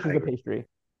sure a knish is a pastry.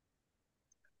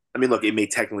 I mean, look, it may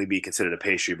technically be considered a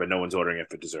pastry, but no one's ordering it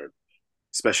for dessert,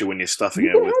 especially when you're stuffing You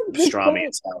it can with have pastrami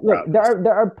and look. sauerkraut.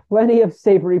 There are plenty of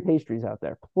savory pastries out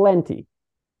there. Plenty.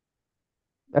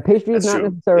 A pastry is That's not true.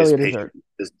 necessarily a dessert.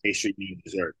 Does pastry mean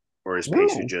dessert, or is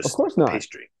pastry No, of just course a not.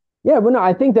 pastry? Yeah, but no,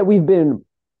 I think that we've been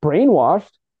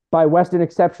brainwashed by Western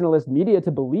exceptionalist media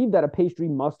to believe that a pastry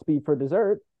must be for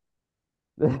dessert.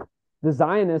 The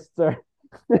Zionists are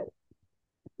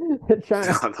trying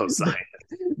to On those sides,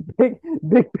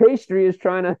 big pastry is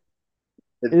trying to.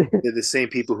 they're the same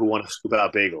people who want to scoop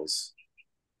out bagels.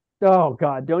 Oh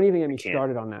God, don't even get me Can't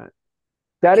started on that. I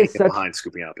That can't is get such behind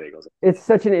scooping out bagels. it's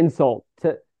such an insult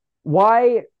to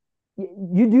why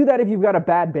you do that if you've got a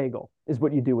bad bagel is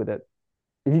what you do with it.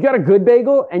 If you got a good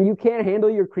bagel and you can't handle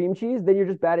your cream cheese, then you're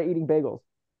just bad at eating bagels.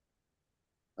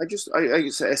 I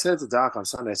said to Doc on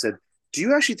Sunday. I said, "Do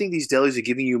you actually think these delis are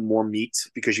giving you more meat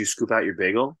because you scoop out your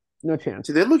bagel? No chance.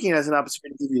 So they're looking at it as an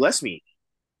opportunity to give you less meat."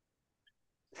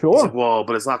 He's like, Sure. "Well,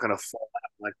 but it's not going to fall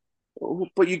out." I'm like, "Oh,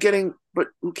 but you're getting, but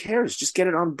who cares? Just get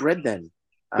it on bread then."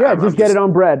 Yeah, I'm just get it just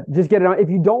on bread. Just get it on. If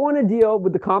you don't want to deal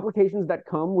with the complications that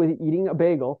come with eating a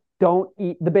bagel, don't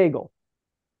eat the bagel.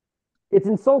 It's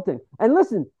insulting. And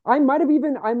listen, I might have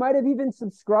even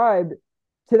subscribed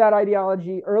to that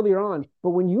ideology earlier on,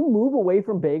 but when you move away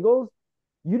from bagels,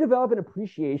 you develop an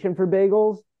appreciation for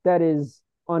bagels that is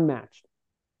unmatched.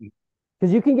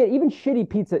 Because you can get even shitty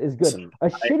pizza is good. listen. A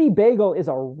shitty bagel is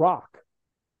a rock.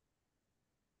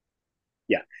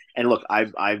 Yeah, and look,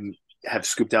 I have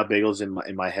scooped out bagels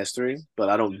in my history, but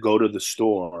I don't go to the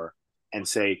store and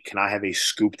say, "Can I have a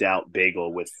scooped out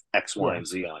bagel with X, Y, Yeah. and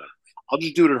Z on it?" I'll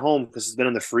just do it at home because it's been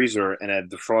in the freezer and I'm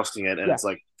defrosting it, and Yeah. it's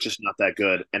like just not that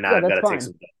good. And now Yeah, I've got that's to take fine.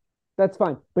 some. That's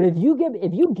fine. But if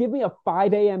you give me a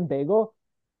 5 a.m. bagel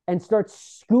and start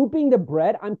scooping the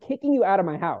bread, I'm kicking you out of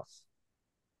my house.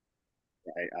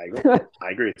 I agree. I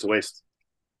agree. It's a waste.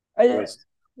 It's a I, waste.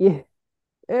 yeah,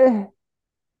 eh,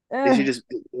 They should eh, just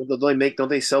don't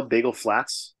they sell bagel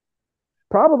flats?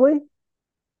 probably.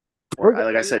 Or Or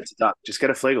like I said to Doc, just get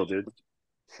a flagel, dude.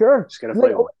 sure. Just get a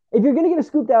Like, flagel. if you're gonna get a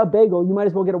scooped out bagel, you might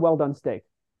as well get a well done steak.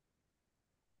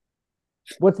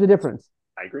 What's the difference?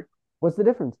 I agree. What's the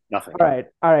difference? Nothing. All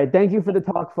right. Thank you for the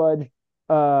talk, Fudge.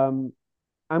 Um,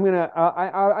 I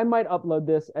might upload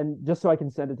this and just so I can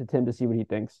send it to Tim to see what he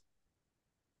thinks.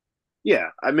 Yeah,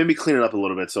 I maybe clean it up a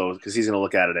little bit so because he's gonna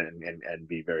look at it and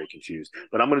be very confused.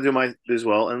 But I'm gonna do my as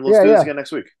well, and let's Yeah, do this yeah. again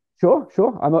next week. Sure.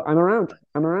 I'm around.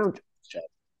 I'm around. Chat.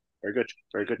 Very good.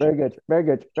 Very good. Very good. Very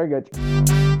good. Very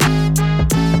good.